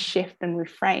 to shift and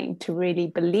reframe, to really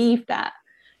believe that.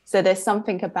 So there's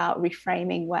something about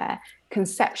reframing where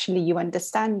conceptually you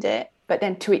understand it, but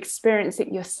then to experience it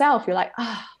yourself, you're like,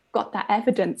 I've got that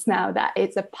evidence now that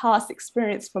it's a past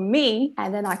experience for me.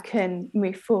 And then I can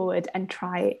move forward and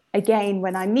try it again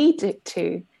when I need it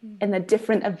to, in a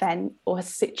different event or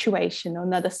situation or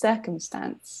another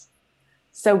circumstance.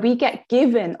 So we get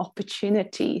given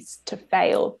opportunities to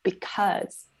fail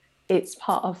because it's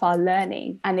part of our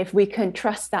learning. And if we can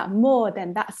trust that more,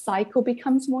 then that cycle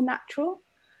becomes more natural.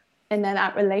 And then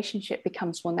that relationship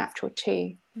becomes more natural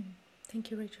too.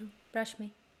 Thank you, Rachel.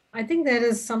 Rashmi. I think there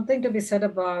is something to be said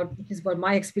about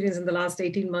my experience in the last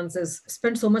 18 months is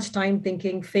spent so much time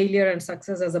thinking failure and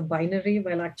success as a binary,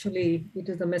 while actually it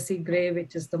is the messy gray,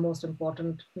 which is the most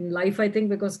important in life, I think,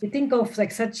 because we think of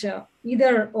like such a,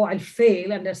 either, oh, I'll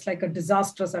fail and it's like a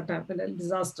disastrous attack, a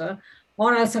disaster,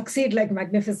 or I'll succeed like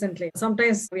magnificently.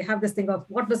 Sometimes we have this thing of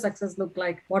what does success look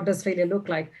like? What does failure look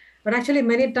like? But actually,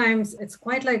 many times it's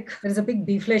quite like there's a big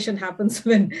deflation happens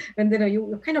when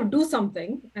you kind of do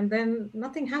something and then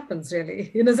nothing happens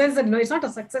really. In a sense that it's not a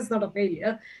success, not a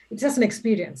failure. It's just an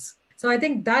experience. So I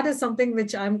think that is something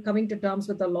which I'm coming to terms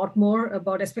with a lot more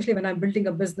about, especially when I'm building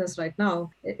a business right now.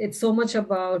 It's so much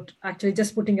about actually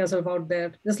just putting yourself out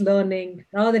there, just learning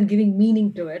rather than giving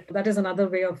meaning to it. That is another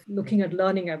way of looking at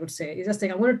learning, I would say. It's just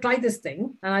saying, I'm going to try this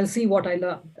thing and I'll see what I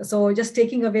learn. So just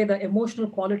taking away the emotional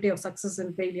quality of success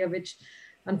and failure, which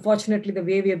unfortunately, the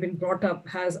way we have been brought up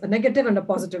has a negative and a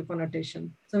positive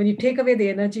connotation. So when you take away the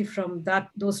energy from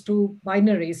those two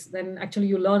binaries, then actually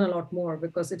you learn a lot more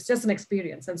because it's just an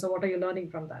experience. And so what are you learning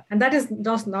from that? And that is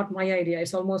just not my idea.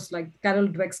 It's almost like Carol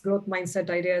Dweck's growth mindset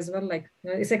idea as well. Like,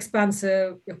 it's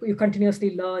expansive. You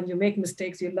continuously learn, you make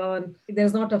mistakes, you learn.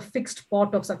 There's not a fixed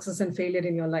pot of success and failure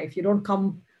in your life. You don't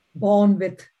come born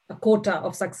with a quota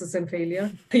of success and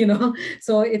failure,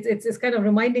 so it's kind of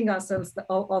reminding ourselves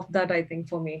of that. I think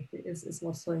for me is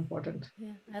what's so important.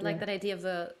 I like that idea of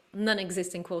the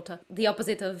non-existing quota, the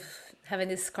opposite of having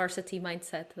this scarcity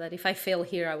mindset that if I fail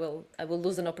here I will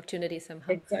lose an opportunity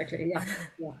somehow. Exactly.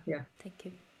 Yeah. Thank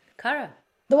you. Cara?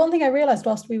 The one thing I realized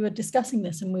whilst we were discussing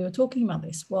this and we were talking about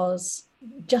this was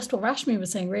just what Rashmi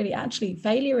was saying. Really, actually,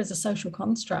 failure is a social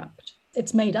construct.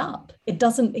 It's made up. It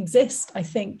doesn't exist. I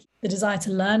think the desire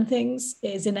to learn things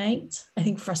is innate. I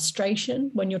think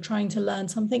frustration when you're trying to learn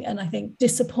something. And I think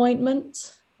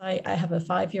disappointment. I have a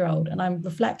 5-year-old and I'm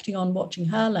reflecting on watching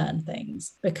her learn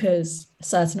things because a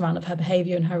certain amount of her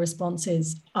behavior and her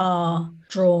responses are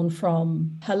drawn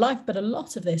from her life. But a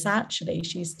lot of this, actually,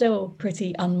 she's still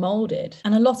pretty unmolded.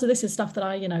 And a lot of this is stuff that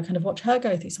I, kind of watch her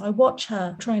go through. So I watch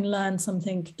her try and learn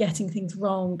something, getting things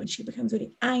wrong, but she becomes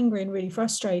really angry and really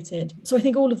frustrated. So I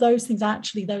think all of those things,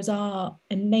 actually, those are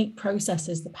innate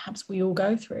processes that perhaps we all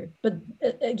go through. But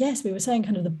yes, we were saying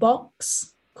kind of the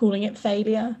box, calling it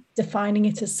failure, defining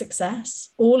it as success.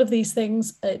 All of these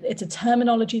things, it's a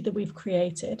terminology that we've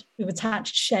created. We've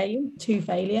attached shame to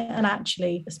failure. And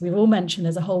actually, as we've all mentioned,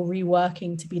 there's a whole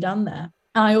reworking to be done there.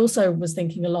 And I also was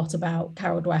thinking a lot about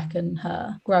Carol Dweck and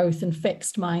her growth and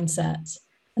fixed mindset.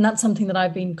 And that's something that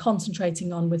I've been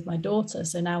concentrating on with my daughter.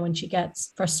 So now when she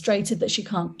gets frustrated that she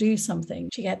can't do something,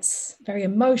 she gets very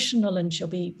emotional and she'll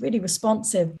be really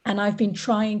responsive. And I've been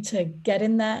trying to get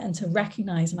in there and to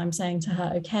recognize, and I'm saying to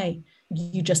her, okay,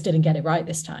 you just didn't get it right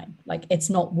this time. Like, it's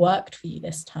not worked for you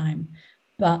this time,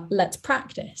 but let's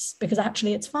practice, because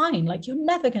actually it's fine. Like, you're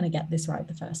never going to get this right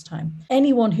the first time.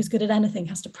 Anyone who's good at anything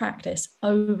has to practice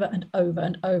over and over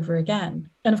and over again.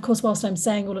 And of course, whilst I'm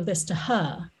saying all of this to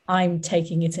her, I'm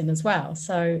taking it in as well.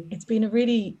 So it's been a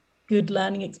really good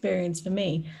learning experience for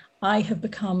me. I have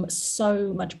become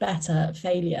so much better at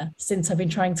failure since I've been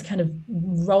trying to kind of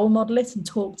role model it and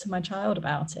talk to my child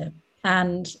about it.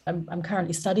 And I'm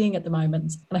currently studying at the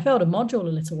moment. And I failed a module a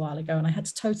little while ago and I had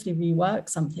to totally rework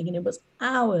something. And it was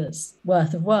hours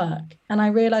worth of work. And I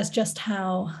realized just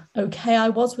how okay I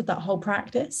was with that whole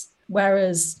practice.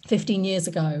 Whereas 15 years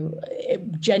ago,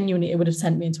 it would have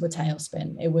sent me into a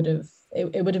tailspin. It would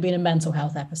have been a mental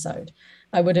health episode.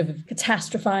 I would have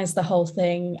catastrophized the whole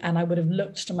thing and I would have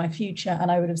looked to my future and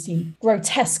I would have seen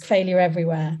grotesque failure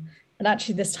everywhere. And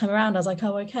actually this time around, I was like,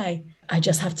 oh, okay, I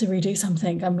just have to redo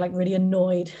something. I'm like really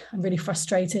annoyed. I'm really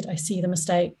frustrated. I see the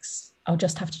mistakes. I'll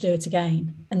just have to do it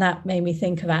again. And that made me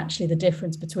think of actually the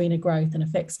difference between a growth and a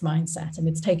fixed mindset. And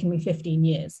it's taken me 15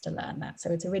 years to learn that. So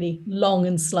it's a really long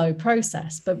and slow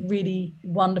process, but really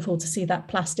wonderful to see that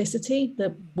plasticity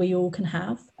that we all can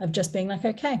have of just being like,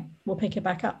 okay, we'll pick it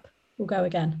back up. We'll go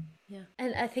again. Yeah.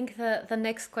 And I think the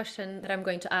next question that I'm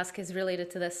going to ask is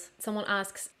related to this. Someone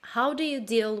asks, how do you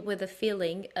deal with the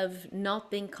feeling of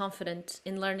not being confident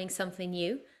in learning something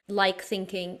new? Like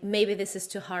thinking, maybe this is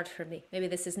too hard for me. Maybe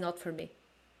this is not for me.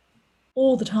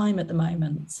 All the time at the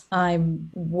moment, I'm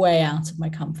way out of my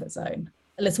comfort zone.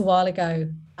 A little while ago,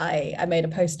 I made a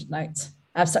Post-it note.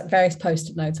 I've stuck various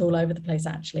Post-it notes all over the place,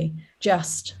 actually,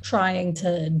 just trying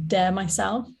to dare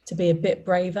myself to be a bit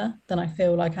braver than I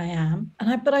feel like I am.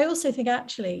 But I also think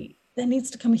actually there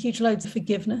needs to come a huge load of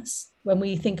forgiveness when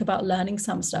we think about learning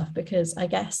some stuff, because I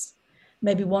guess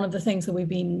maybe one of the things that we've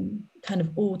been kind of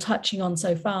all touching on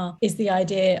so far is the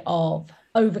idea of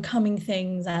overcoming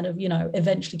things and of,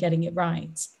 eventually getting it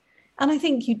right. And I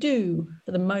think you do,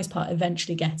 for the most part,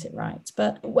 eventually get it right.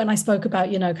 But when I spoke about,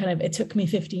 it took me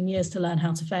 15 years to learn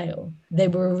how to fail. They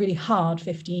were a really hard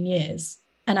 15 years.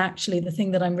 And actually, the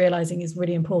thing that I'm realizing is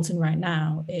really important right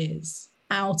now is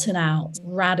out and out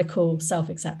radical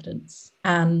self-acceptance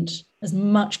and as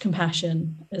much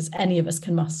compassion as any of us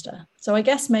can muster. So I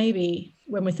guess maybe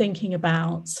when we're thinking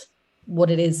about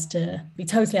what it is to be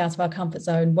totally out of our comfort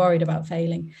zone, worried about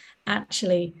failing.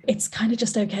 Actually, it's kind of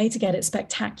just okay to get it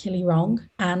spectacularly wrong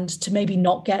and to maybe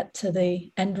not get to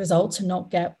the end result, to not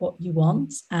get what you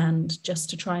want, and just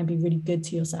to try and be really good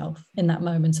to yourself in that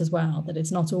moment as well. That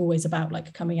it's not always about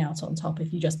like coming out on top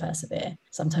if you just persevere.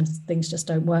 Sometimes things just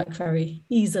don't work very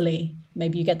easily.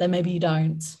 Maybe you get there, maybe you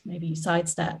don't. Maybe you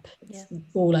sidestep. It's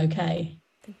all okay.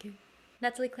 Thank you.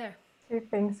 Natalie Claire. Two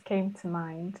things came to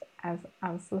mind as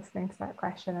I was listening to that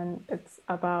question, and it's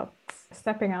about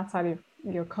stepping outside of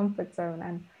your comfort zone.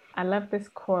 And I love this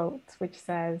quote which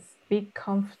says, "Be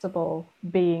comfortable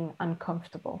being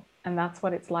uncomfortable." And that's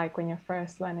what it's like when you're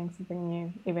first learning something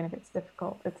new, even if it's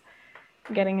difficult. It's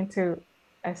getting into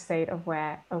a state of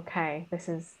where, okay, this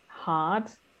is hard.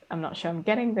 I'm not sure I'm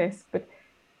getting this, but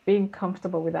being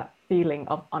comfortable with that feeling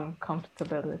of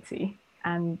uncomfortability.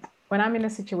 And when I'm in a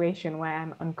situation where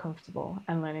I'm uncomfortable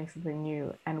and learning something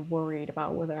new and worried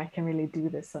about whether I can really do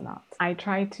this or not, I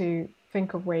try to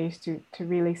think of ways to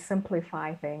really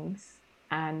simplify things.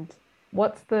 And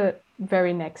what's the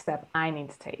very next step I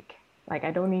need to take? Like,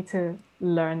 I don't need to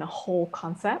learn the whole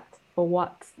concept, but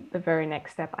what's the very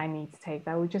next step I need to take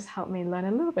that will just help me learn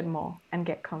a little bit more and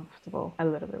get comfortable a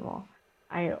little bit more.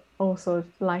 I also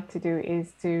like to do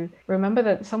is to remember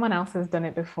that someone else has done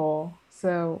it before.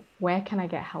 So where can I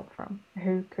get help from?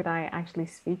 Who could I actually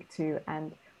speak to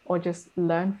or just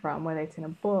learn from, whether it's in a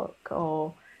book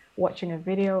or watching a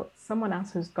video, someone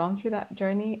else who's gone through that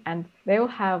journey, and they will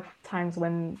have times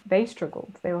when they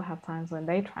struggled. They will have times when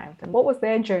they triumphed. And what was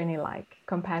their journey like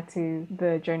compared to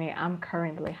the journey I'm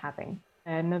currently having?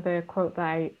 Another quote that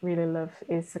I really love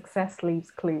is "Success leaves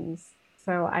clues."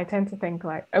 So I tend to think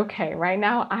like, okay, right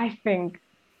now I think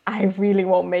I really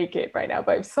won't make it right now,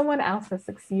 but if someone else has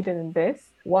succeeded in this,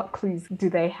 what clues do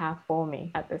they have for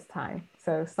me at this time?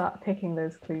 So start picking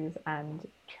those clues and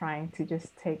trying to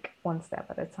just take one step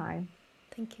at a time.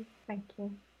 Thank you. Thank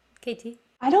you. Katie?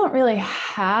 I don't really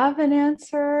have an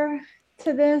answer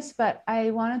to this, but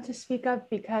I wanted to speak up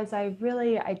because I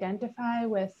really identify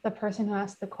with the person who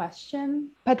asked the question.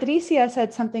 Patricia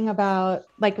said something about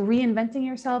like reinventing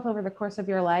yourself over the course of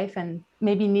your life and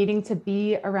maybe needing to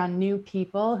be around new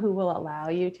people who will allow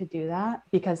you to do that,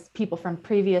 because people from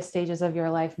previous stages of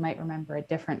your life might remember a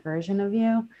different version of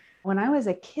you. When I was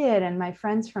a kid and my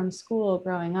friends from school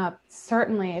growing up,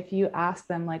 certainly if you ask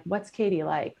them like, what's Katie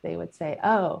like? They would say,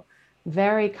 oh,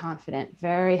 very confident,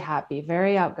 very happy,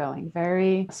 very outgoing,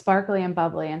 very sparkly and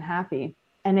bubbly and happy.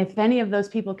 And if any of those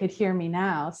people could hear me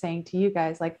now saying to you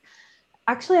guys, like,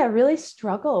 actually, I really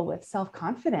struggle with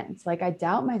self-confidence. Like, I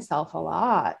doubt myself a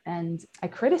lot and I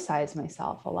criticize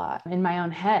myself a lot in my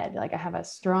own head. Like, I have a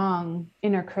strong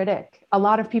inner critic. A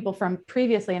lot of people from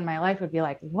previously in my life would be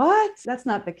like, what? That's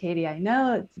not the Katie I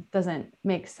know. It doesn't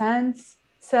make sense.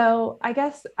 So I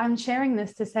guess I'm sharing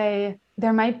this to say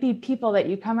there might be people that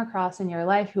you come across in your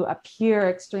life who appear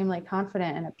extremely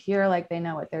confident and appear like they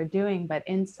know what they're doing, but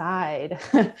inside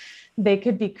they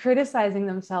could be criticizing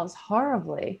themselves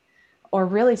horribly or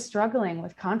really struggling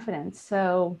with confidence.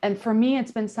 So, and for me,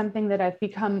 it's been something that I've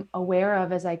become aware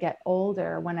of as I get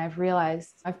older, when I've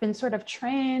realized I've been sort of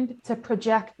trained to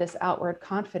project this outward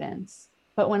confidence.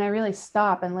 But when I really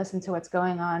stop and listen to what's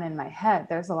going on in my head,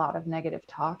 there's a lot of negative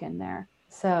talk in there.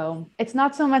 So it's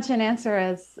not so much an answer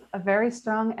as a very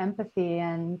strong empathy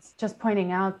and just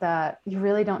pointing out that you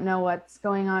really don't know what's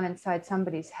going on inside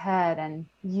somebody's head, and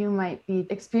you might be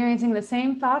experiencing the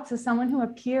same thoughts as someone who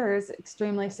appears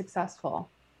extremely successful.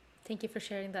 Thank you for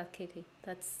sharing that, Katie.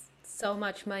 That's so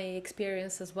much my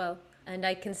experience as well. And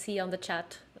I can see on the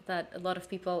chat that a lot of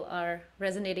people are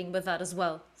resonating with that as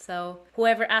well. So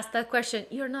whoever asked that question,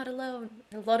 you're not alone.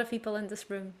 A lot of people in this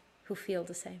room who feel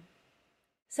the same.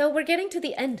 So we're getting to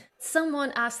the end.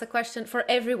 Someone asked the question for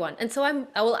everyone. And so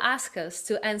I will ask us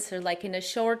to answer like in a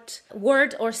short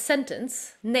word or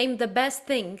sentence, name the best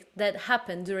thing that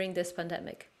happened during this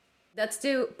pandemic. Let's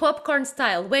do popcorn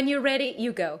style. When you're ready,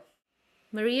 you go.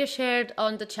 Maria shared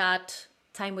on the chat,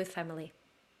 time with family.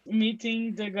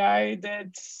 Meeting the guy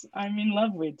that I'm in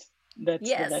love with. That's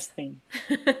the best thing.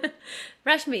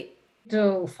 Rashmi.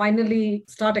 To finally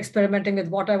start experimenting with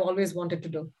what I've always wanted to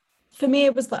do. For me,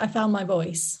 it was that I found my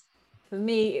voice. For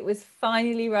me, it was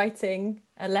finally writing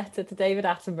a letter to David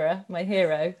Attenborough, my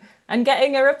hero, and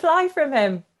getting a reply from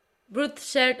him. Ruth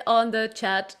shared on the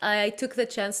chat, I took the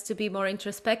chance to be more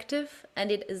introspective,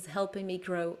 and it is helping me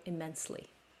grow immensely.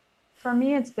 For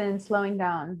me, it's been slowing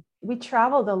down. We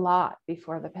traveled a lot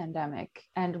before the pandemic,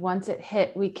 and once it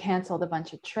hit, we canceled a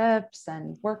bunch of trips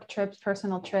and work trips,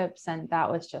 personal trips, and that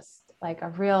was just like a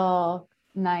real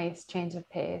nice change of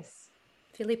pace.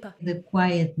 Philippa. The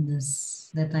quietness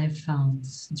that I found.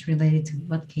 It's related to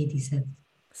what Katie said.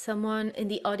 Someone in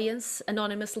the audience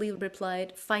anonymously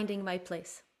replied, finding my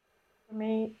place. For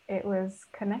me, it was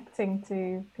connecting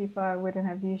to people I wouldn't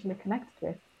have usually connected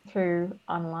with through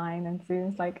online and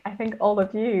Zooms. Like, I think all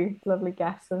of you, lovely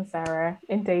guests and Sarah,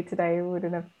 in day-to-day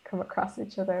wouldn't have come across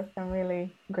each other. I'm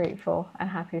really grateful and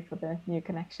happy for the new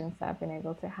connections that I've been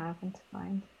able to have and to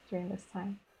find during this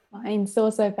time. Mine's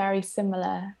also very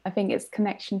similar. I think it's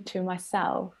connection to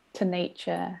myself, to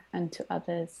nature, and to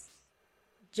others.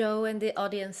 Joe and the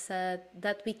audience said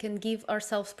that we can give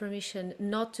ourselves permission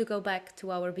not to go back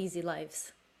to our busy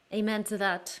lives. Amen to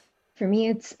that. For me,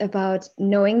 it's about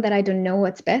knowing that I don't know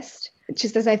what's best.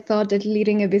 Just as I thought that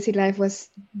leading a busy life was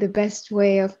the best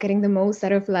way of getting the most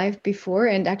out of life before,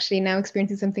 and actually now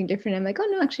experiencing something different, I'm like, oh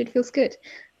no, actually it feels good.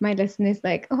 My lesson is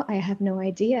like, oh, I have no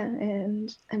idea,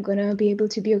 and I'm gonna be able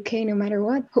to be okay no matter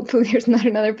what. Hopefully there's not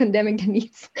another pandemic that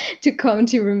needs to come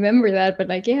to remember that, but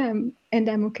like, yeah,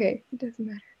 I'm okay. It doesn't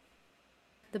matter.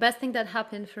 The best thing that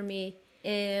happened for me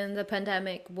in the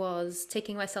pandemic was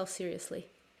taking myself seriously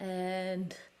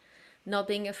and not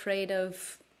being afraid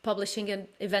of publishing an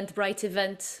Eventbrite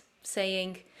event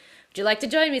saying, would you like to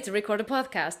join me to record a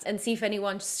podcast, and see if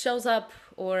anyone shows up,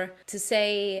 or to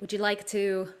say, would you like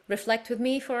to reflect with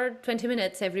me for 20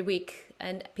 minutes every week,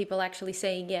 and people actually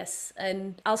saying yes.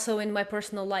 And also in my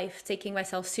personal life, taking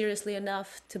myself seriously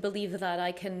enough to believe that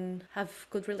I can have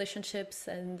good relationships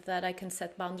and that I can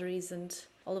set boundaries and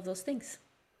all of those things.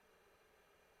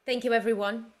 Thank you,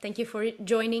 everyone. Thank you for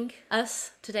joining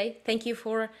us today. Thank you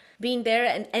for being there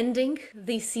and ending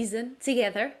this season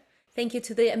together. Thank you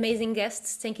to the amazing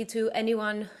guests. Thank you to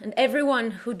anyone and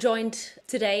everyone who joined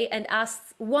today and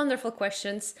asked wonderful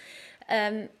questions.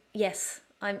 Yes,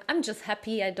 I'm just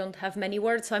happy. I don't have many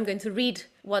words, so I'm going to read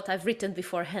what I've written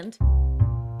beforehand.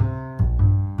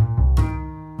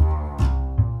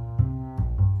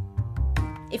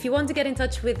 If you want to get in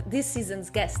touch with this season's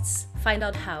guests, find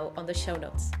out how on the show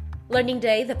notes. Learning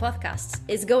Day, the podcast,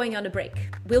 is going on a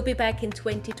break. We'll be back in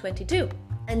 2022.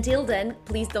 Until then,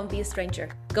 please don't be a stranger.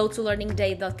 Go to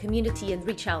learningday.community and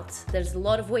reach out. There's a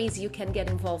lot of ways you can get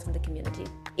involved in the community.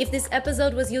 If this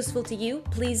episode was useful to you,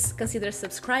 please consider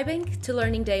subscribing to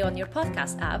Learning Day on your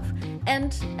podcast app,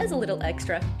 and as a little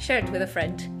extra, share it with a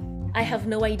friend. I have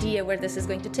no idea where this is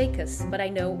going to take us, but I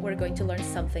know we're going to learn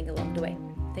something along the way.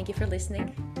 Thank you for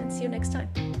listening, and see you next time.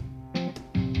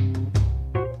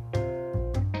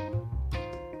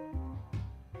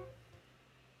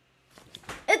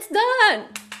 It's done!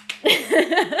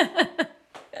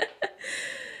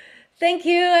 Thank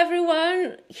you,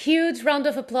 everyone. Huge round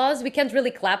of applause. We can't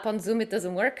really clap on Zoom, it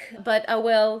doesn't work, but I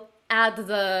will add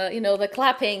the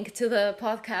clapping to the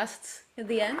podcast at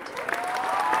the end.